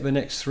 Let's get the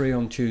next 3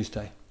 on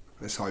Tuesday.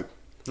 Let's hope.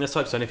 Let's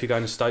hope so. And if you're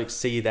going to Stoke,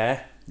 see you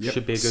there. Yep,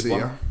 should be a good one.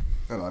 Ya.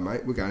 Hello,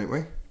 mate. We're going, aren't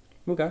we?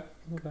 We'll go.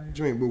 What do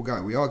you mean we'll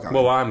go? We are going.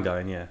 Well, I'm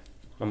going,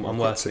 I'm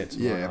working it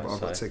tomorrow. Yeah, but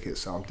I've got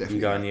tickets, so I'm definitely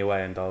You go on your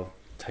way and I'll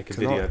take a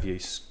video of you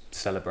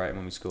celebrating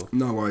when we score.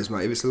 No worries,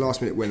 mate. If it's the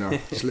last minute winner,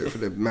 just look for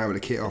the man with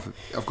the kit off.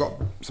 I've got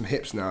some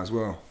hips now as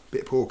well.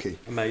 Bit porky.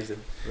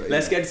 Amazing.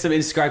 Let's get to some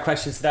Instagram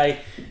questions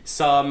today.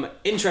 Some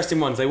interesting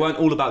ones. They weren't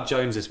all about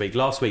Jones this week.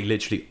 Last week,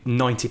 literally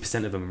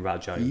 90% of them were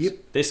about Jones. Yep.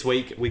 This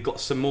week, we've got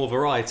some more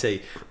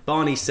variety.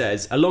 Barney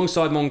says,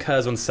 alongside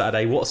Moncurs on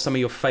Saturday, what are some of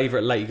your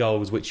favourite late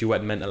goals which you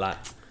went mental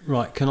at?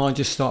 Right, can I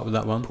just start with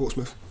that one?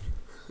 Portsmouth.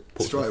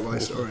 Straight away,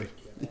 sorry.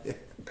 Yeah.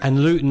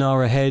 And Luton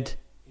are ahead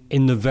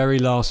in the very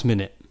last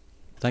minute.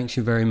 Thanks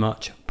you very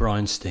much,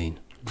 Brian Steen.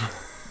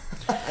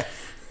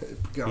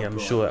 I'm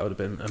sure that would have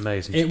been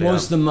amazing. It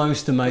was the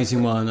most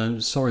amazing one.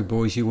 And sorry,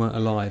 boys, you weren't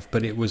alive,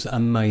 but it was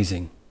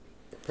amazing.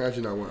 How do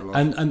you know I weren't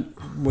alive? And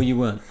well, you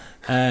weren't.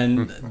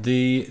 And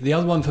the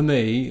other one for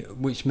me,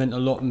 which meant a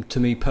lot to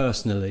me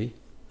personally,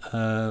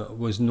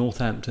 was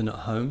Northampton at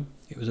home.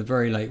 It was a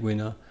very late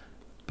winner,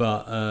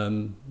 but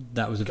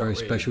that was a very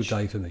special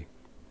day for me.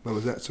 When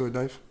was that? Sorry,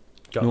 Dave.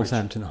 Gutteridge.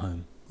 Northampton at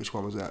home. Which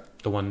one was that?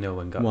 The 1-0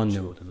 when Gutteridge 1-0.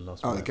 scored in the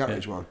last Oh, one. the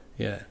Gutteridge one.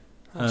 Yeah.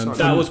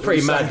 That was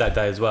pretty mad that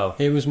day as well.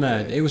 It was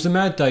mad. It was a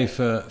mad day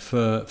for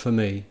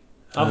me.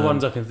 Other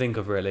ones I can think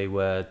of really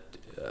were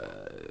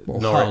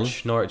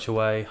Norwich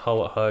away,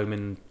 Hull at home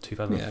in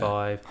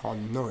 2005. Oh,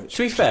 Norwich.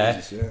 To be fair,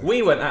 Jesus, yeah.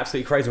 we went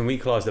absolutely crazy when we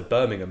equalised at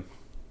Birmingham.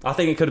 I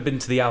think it could have been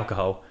to the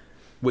alcohol,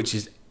 which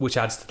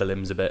adds to the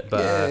limbs a bit.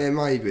 But yeah,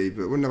 maybe,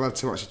 but wouldn't have had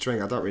too much to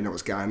drink. I don't really know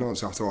what's going on,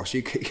 so I have to ask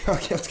you. I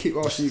have to keep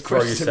asking you throw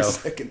questions every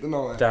yourself second,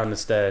 don't I? down the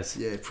stairs.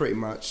 Yeah, pretty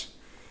much.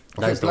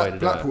 I That's think the way to do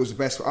Blackpool was the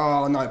best.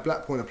 Oh no,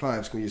 Blackpool in the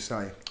playoffs. Can you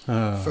say?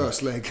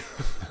 First leg.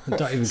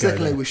 Don't even Second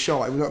go leg there. was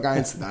shite. We're not going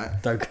into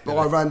that. Don't go But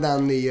I ran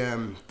down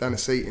the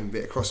seating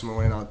bit across the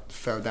morning and I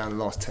fell down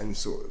the last 10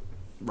 sort of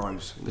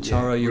rows.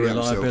 Taro, you're a really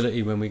upset.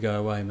 liability when we go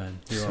away, man.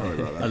 You Sorry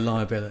about are that. a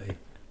liability.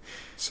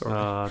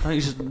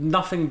 Sorry.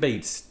 Nothing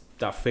beats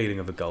that feeling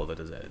of a goal, though,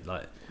 does it?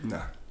 Like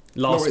Nah.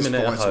 last Not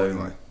minute at vital, home,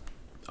 anyway.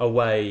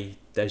 away.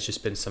 There's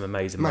just been some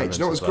amazing Mate, do moments.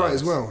 you know what's as well. great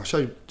as well? I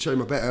showed you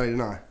my bet earlier,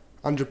 didn't I?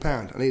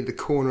 £100. I needed a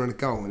corner and a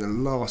goal in the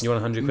last. You won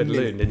 100 quid minute.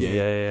 Luton, didn't you?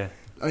 Yeah.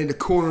 I needed a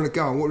corner and a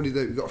goal. What did he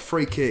do? We got a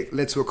free kick,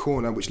 led to a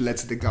corner, which led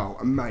to the goal.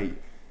 And mate,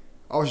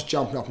 I was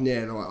jumping up in the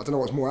air. Like, I don't know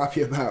what I was more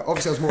happy about.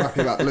 Obviously, I was more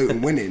happy about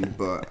Luton winning,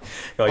 but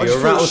Oh, I you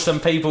just rattled thought- some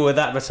people with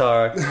that,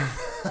 Mataro.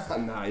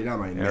 Nah, you know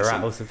what I mean. You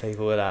rattled some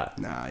people with that.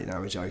 Nah, you know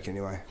I'm a joke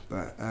anyway.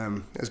 But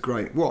it was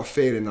great. What a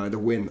feeling though, the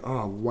win.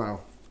 Oh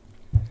wow.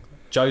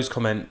 Joe's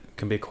comment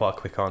can be quite a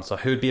quick answer.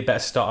 Who would be a better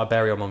starter,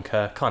 Berry or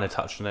Moncur? Kind of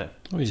touched on it.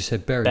 Oh, you just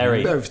said Berry.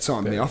 Berry. Berry for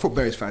time. Me. I thought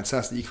Berry's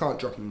fantastic. You can't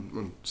drop him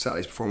on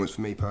Saturday's performance for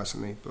me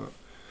personally, but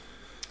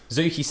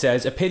Zuki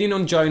says, opinion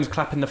on Jones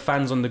clapping the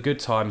fans on the good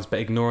times but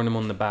ignoring them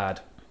on the bad.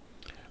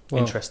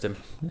 Well, Interesting.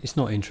 It's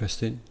not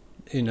interesting.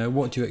 You know,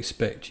 what do you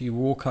expect? You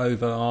walk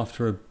over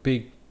after a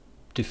big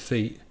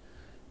defeat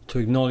to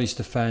acknowledge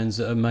the fans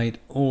that have made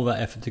all that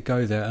effort to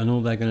go there, and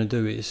all they're going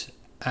to do is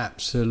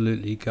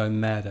absolutely go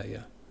mad at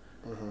you.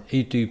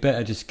 He'd do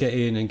better just get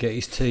in and get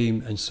his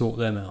team and sort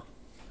them out.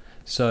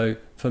 So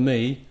for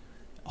me,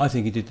 I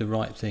think he did the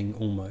right thing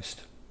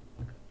almost.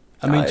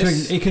 I mean,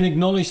 he can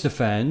acknowledge the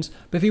fans,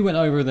 but if he went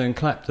over there and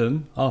clapped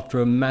them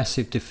after a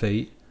massive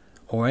defeat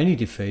or any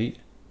defeat,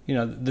 you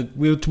know,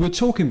 we're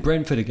talking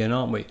Brentford again,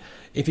 aren't we?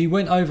 If he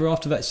went over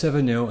after that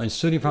 7-0 and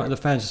stood in front of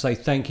the fans to say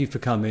thank you for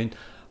coming,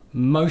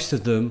 most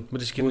of them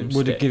would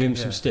have given him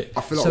some stick.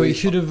 I feel like so he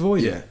should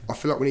avoid it. I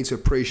feel like we need to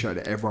appreciate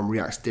that everyone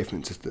reacts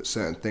different to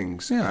certain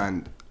things. Yeah.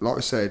 And like I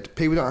said,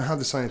 people don't have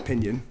the same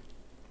opinion.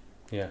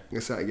 Yeah. I'm going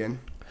to say it again.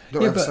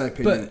 Don't Yeah, have the same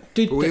opinion.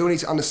 But we all need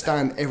to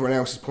understand everyone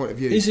else's point of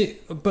view. Is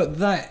it? But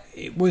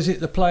was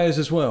it the players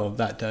as well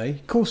that day?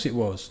 Of course it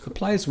was. The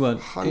players weren't.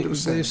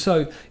 100%.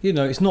 So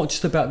it's not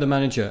just about the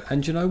manager.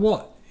 And you know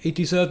what? He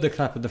deserved the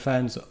clap of the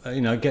fans.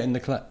 Getting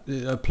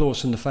the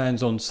applause from the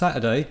fans on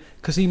Saturday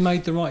because he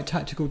made the right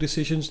tactical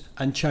decisions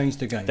and changed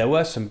the game. There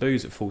were some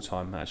boos at full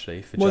time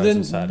actually for Jones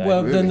on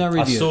Saturday. Then they're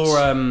I idiots.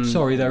 saw.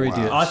 Sorry, they're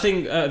idiots. I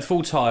think at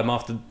full time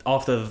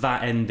after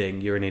that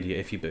ending, you're an idiot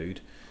if you booed.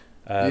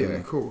 Yeah,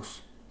 of course.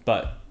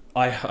 But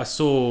I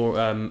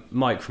saw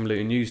Mike from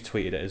Luton News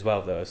tweeted it as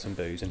well. There were some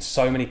boos, and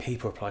so many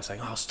people replied saying,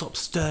 "Oh, stop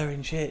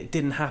stirring shit! It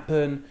didn't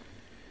happen.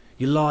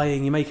 You're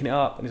lying. You're making it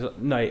up." And he's like,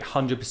 "No, it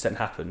 100%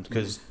 happened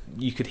because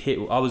you could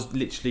hear. I was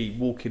literally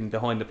walking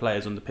behind the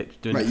players on the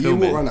pitch doing Mate, the you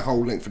filming. walk around the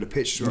whole length of the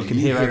pitch as well. You can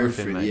hear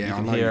everything, mate. Yeah, you I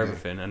can know hear you do.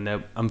 everything, and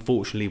there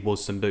unfortunately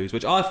was some boos,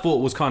 which I thought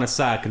was kind of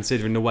sad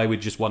considering the way we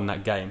just won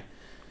that game.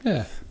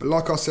 Yeah. But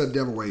like I said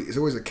the other week, it's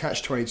always a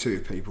catch-22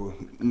 of people.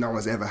 No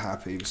one's ever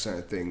happy with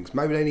certain things.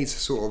 Maybe they need to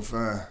sort of...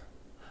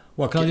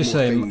 Well, can I get just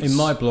more say, things in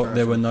my block,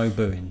 there were no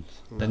booing.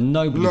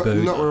 Nobody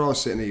booed. Not where I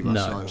was sitting either.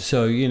 No.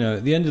 So,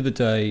 at the end of the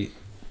day,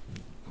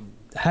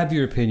 have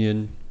your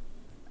opinion.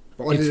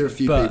 But I did hear a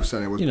few people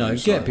saying it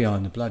was... get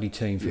behind the bloody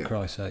team, for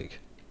Christ's sake.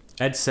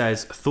 Ed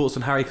says, thoughts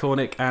on Harry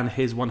Cornick and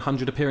his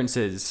 100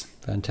 appearances?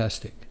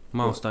 Fantastic.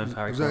 Milestone for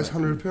Harry Was that his Cornick.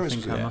 100 appearances?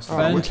 I think that Yeah. must Oh,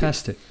 have been.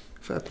 Fantastic.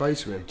 Fair play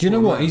to him. Do you know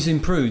what? He's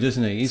improved,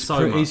 hasn't he?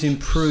 He's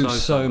improved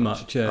so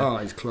much. Yeah. Oh,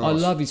 he's class. I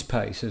love his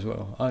pace as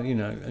well.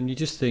 And you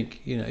just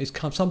think,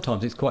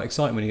 sometimes it's quite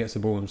exciting when he gets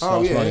the ball and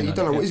starts running. You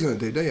don't know what he's going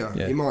to do you?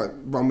 Yeah. He might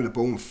run with the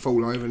ball and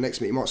fall over.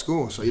 Next minute he might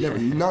score. So you never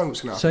know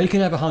what's going to happen. So he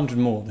can have 100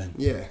 more then.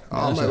 Yeah.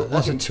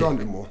 I think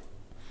 200 more.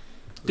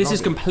 This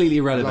is completely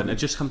irrelevant. It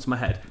just comes to my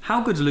head.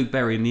 How good's Luke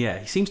Berry in the air?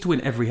 He seems to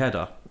win every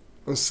header.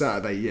 On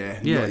Saturday, yeah.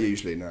 Not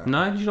usually, no.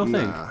 No, did you not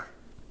think? Nah.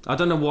 I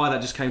don't know why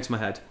that just came to my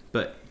head,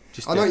 but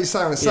I know what you're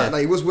saying on a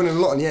Saturday. He was winning a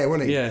lot in the air,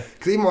 wasn't he? Yeah.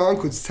 Because even my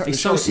uncle tapped me He's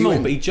so small,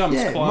 but he jumps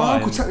quite high. My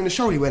uncle tapped me on the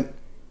shoulder. He went,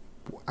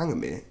 "Hang a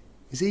minute,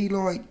 is he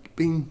like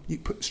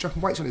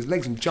strapping weights on his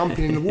legs and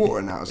jumping in the water?"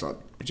 And that I was like,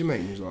 "What do you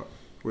mean?" He was like,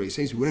 "Well, he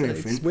seems to be winning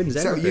everything."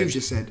 That's what you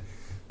just said.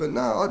 But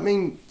no, I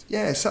mean,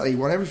 yeah, Saturday he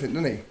won everything,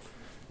 didn't he?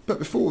 But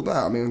before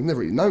that, I mean, I've never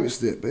really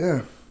noticed it. But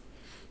yeah,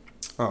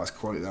 it's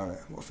quality, isn't it?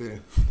 What a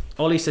feeling.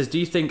 Ollie says, "Do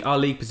you think our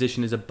league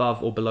position is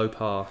above or below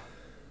par?"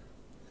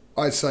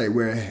 I'd say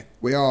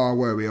we are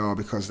where we are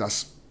because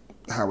that's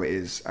how it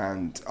is,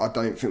 and I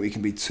don't think we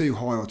can be too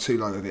high or too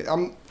low with it. I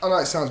know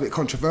it sounds a bit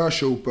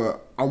controversial,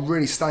 but I'm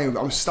really staying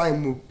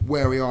with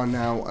where we are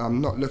now.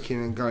 I'm not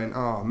looking and going,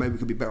 maybe we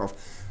could be better off.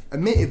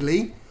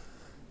 Admittedly,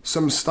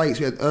 some mistakes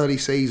we had early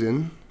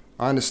season,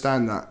 I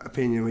understand that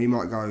opinion. We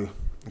might go,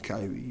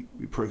 okay, we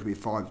probably could be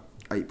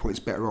 5-8 points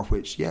better off,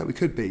 which, yeah, we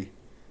could be.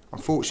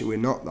 Unfortunately,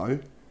 we're not, though.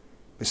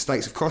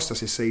 Mistakes have cost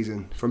us this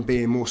season from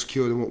being more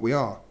secure than what we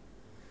are.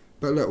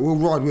 But look, we'll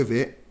ride with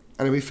it,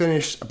 and if we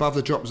finish above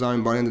the drop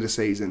zone by the end of the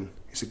season,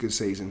 it's a good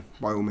season,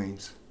 by all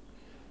means.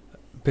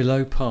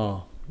 Below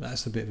par,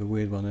 that's a bit of a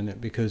weird one, isn't it?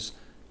 Because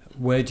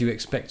where do you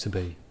expect to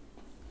be?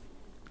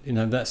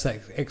 That's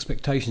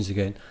expectations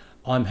again.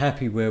 I'm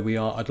happy where we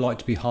are. I'd like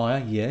to be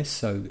higher, yes.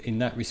 So in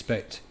that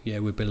respect, yeah,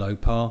 we're below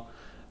par.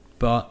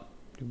 But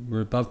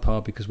we're above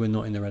par because we're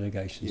not in the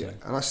relegation zone.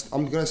 And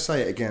I'm going to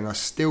say it again. I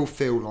still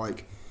feel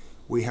like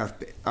we have,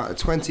 out of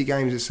 20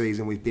 games this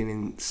season, we've been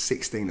in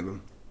 16 of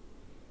them.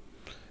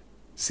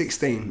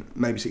 16,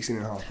 maybe 16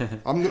 and a half.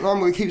 I'm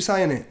going to keep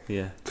saying it.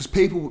 Yeah. Because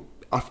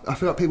I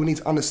feel like people need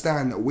to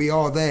understand that we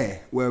are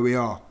there where we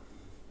are.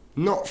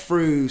 Not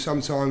through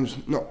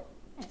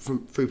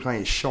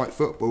playing shite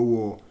football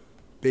or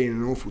being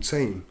an awful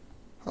team.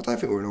 I don't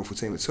think we're an awful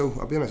team at all.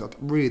 I'll be honest, I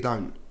really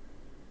don't.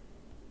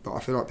 But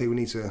I feel like people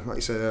need to, like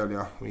you said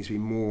earlier, we need to be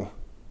more...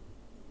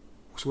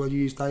 What's the word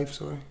you used, Dave?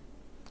 Sorry?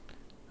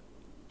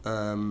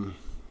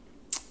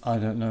 I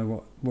don't know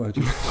what word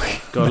you...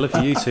 God, look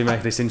at you two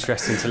making this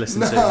interesting to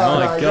listen to.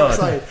 My God.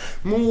 Saying,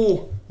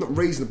 more, not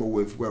reasonable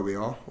with where we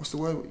are. What's the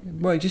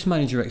word? Well, just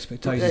manage your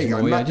expectations. There you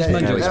go. Just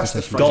manage your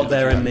expectations. Got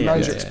there in the end.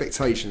 Manage your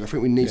expectations. I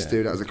think we need to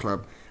do that as a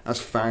club, as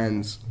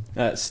fans.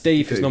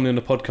 Steve, who's normally on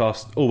the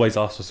podcast, always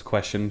asks us a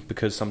question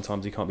because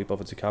sometimes he can't be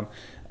bothered to come.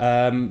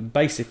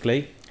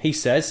 Basically, he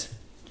says,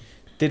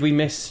 did we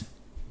miss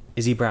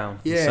Izzy Brown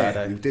on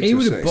Saturday? He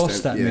would have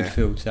bossed that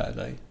midfield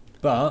Saturday,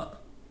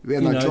 but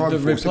the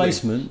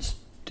replacements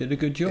did a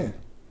good job. Yeah.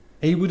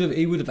 He would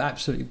have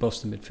absolutely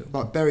bossed the midfield.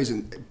 Like Berry's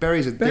a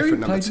different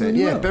number 10.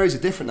 Yeah, Berry's a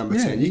different number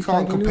 10. You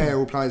can't compare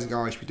all players and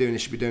go, I should be doing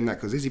this, should be doing that,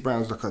 because Izzy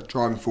Brown's like a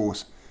driving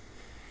force.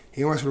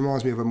 He almost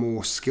reminds me of a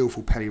more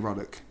skillful Pelly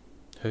Ruddock.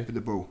 Who? With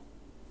the ball.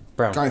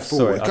 Brown. Going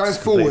forward.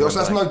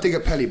 That's no dig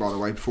at Pelly, by the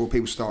way, before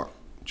people start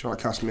trying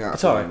to cast me out.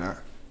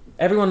 That.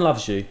 Everyone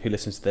loves you who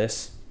listens to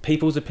this.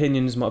 People's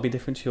opinions might be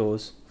different to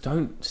yours.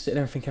 Don't sit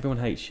there and think everyone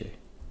hates you.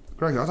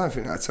 Greg, I don't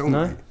think that at all,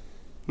 mate.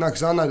 No,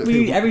 because I know that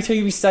people... Every time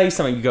you say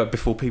something, you go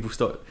before people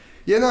start...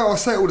 Yeah, no, I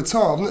say it all the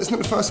time. It's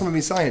not the first time I've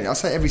been saying it. I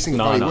say it every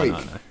single week.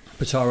 No.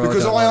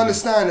 Because I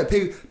understand that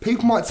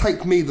people might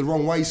take me the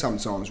wrong way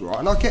sometimes, right?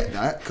 And I get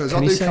that, because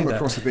I do come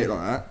across a bit like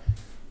that.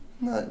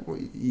 No, well,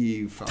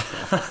 you fuck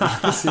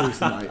off.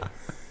 Seriously, mate.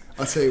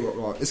 I'll tell you what,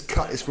 right, let's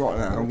cut this right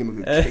now. I'll give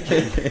him a good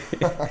kick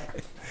in.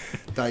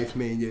 Dave,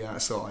 me and you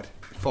outside.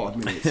 5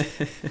 minutes.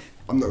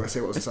 I'm not going to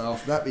say what to say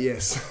after that, but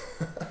yes.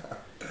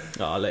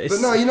 But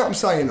no, you know what I'm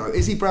saying though.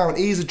 Izzy Brown,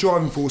 he's a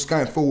driving force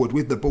going forward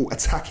with the ball,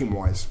 attacking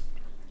wise.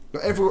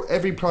 But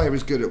every player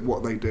is good at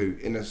what they do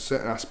in a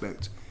certain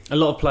aspect. A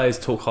lot of players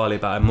talk highly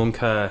about him.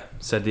 Moncur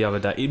said the other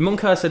day in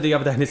his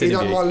interview, he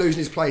don't mind losing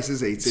his place,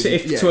 does he?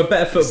 To a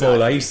better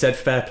footballer, he said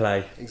fair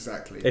play.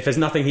 Exactly. If there's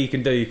nothing he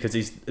can do because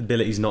his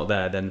ability's not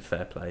there, then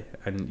fair play.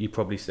 And you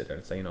probably sit there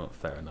and say,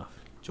 fair enough.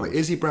 Like,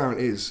 Izzy Brown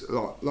is,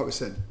 like we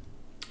said,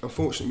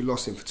 unfortunately we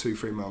lost him for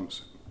 2-3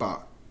 months,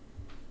 but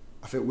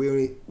I think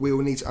we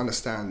all need to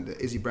understand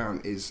that Izzy Brown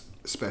is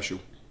special.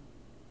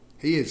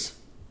 He is.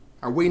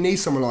 And we need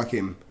someone like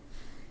him.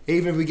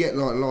 Even if we get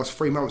like the last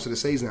 3 months of the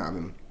season out of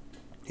him,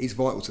 he's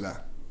vital to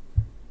that.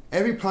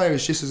 Every player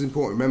is just as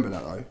important, remember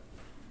that though.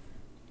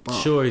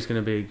 But sure, he's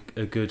going to be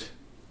a good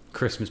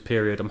Christmas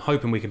period. I'm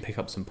hoping we can pick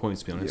up some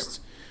points, to be honest.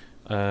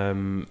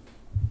 Yeah.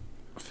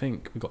 I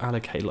think we got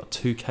allocated like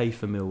 2k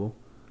for Millwall.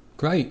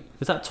 Great.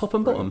 Is that top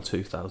and bottom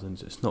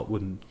 2,000? It's not,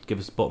 wouldn't give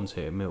us bottom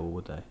tier at Millwall,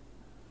 would they?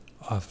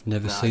 I've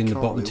never seen the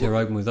bottom tier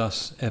open with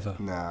us ever.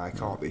 Nah, it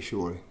can't be,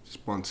 surely. Just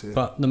one tier.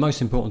 But the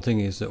most important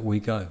thing is that we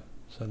go.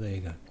 So there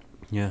you go.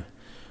 Yeah.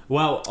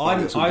 Well,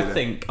 I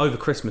think over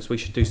Christmas we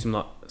should do some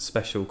like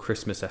special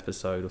Christmas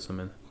episode or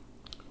something.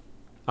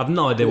 I've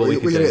no idea what we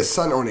could do. We're going to get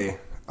Santa on here,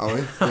 are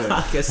we?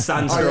 Yeah. Get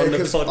Santa on the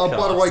podcast. Oh,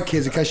 by the way,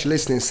 kids, in case you're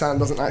listening, Santa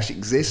doesn't actually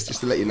exist, just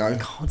to let you know. You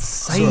can't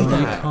say that.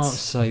 You can't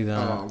say that.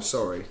 Oh, I'm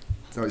sorry.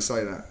 Don't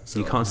say that.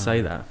 You can't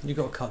say that. You've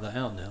got to cut that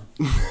out now.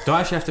 Do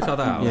I actually have to cut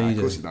that out? Yeah, you of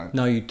do. course you don't.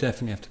 No, you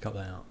definitely have to cut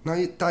that out.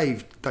 No,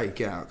 Dave,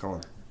 get out, come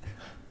on.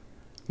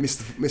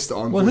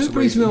 Mr. I'm Well, who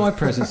brings me my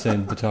presents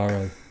then,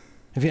 Bataro?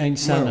 If it ain't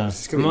Santa. Well,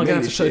 it's Am I gonna going be to me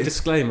have to this put a year.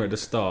 disclaimer at the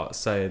start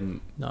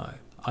saying... No,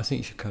 I think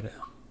you should cut it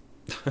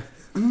out.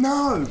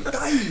 No, Dave,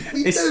 what are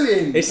you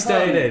doing? It's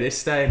staying in, it's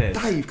staying in.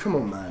 Dave, come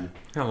on, man.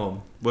 Come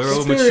on. We're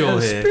all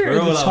mature here. Spirit We're of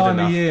all the old time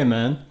enough. of year,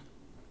 man.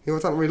 You know,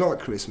 I don't really like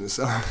Christmas.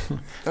 So. The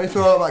only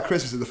thing I like about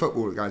Christmas is the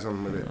football that goes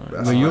on with it. But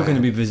that's Well, you're all going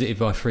to right. be visited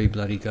by 3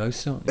 bloody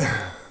ghosts, aren't you?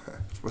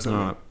 What's that All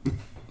mean? right.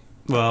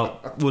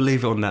 Well, we'll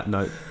leave it on that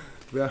note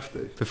We have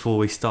to. before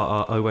we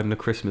start our When the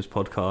Christmas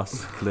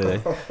podcast, clearly.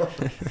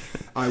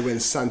 When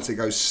Santa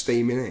goes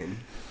steaming in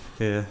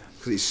Yeah.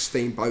 because he's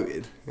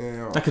steamboated. Yeah, all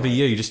right, That could be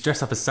you. You just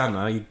dress up as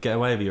Santa, you get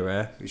away with your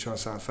hair. You trying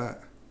to sound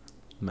fat?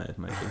 Maybe.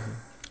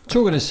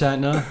 Talking of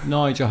Santa,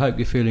 Nigel, I hope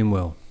you're feeling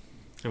well.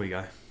 Here we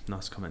go.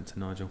 Nice comment to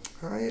Nigel.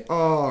 Hey?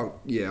 Oh,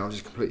 yeah, I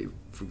just completely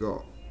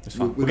forgot. It's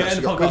fine. We've We'll get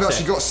into the podcast We've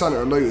actually then. got Santa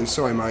at Luton.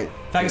 Sorry, mate.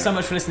 Thanks so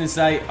much for listening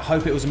today. I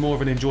hope it was more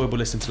of an enjoyable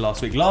listen to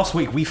last week. Last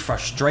week we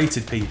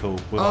frustrated people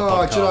with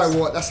our podcast. Do you know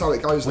what? That's how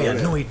it goes. We though,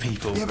 isn't it? annoyed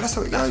people. Yeah, but that's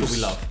how it That's goes. what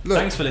we love. Look,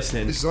 Thanks for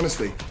listening. This is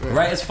honestly. Yeah.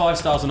 Rate us 5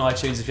 stars on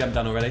iTunes if you haven't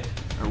done already.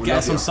 we Get love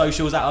us on you.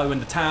 socials at Owen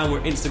the Town. We're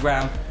at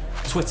Instagram,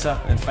 Twitter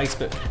and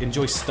Facebook.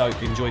 Enjoy Stoke,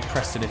 enjoy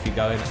Preston if you're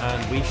going,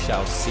 and we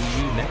shall see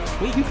you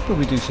next week. You could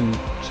probably do some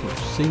sort of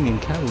singing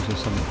carols or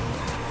something.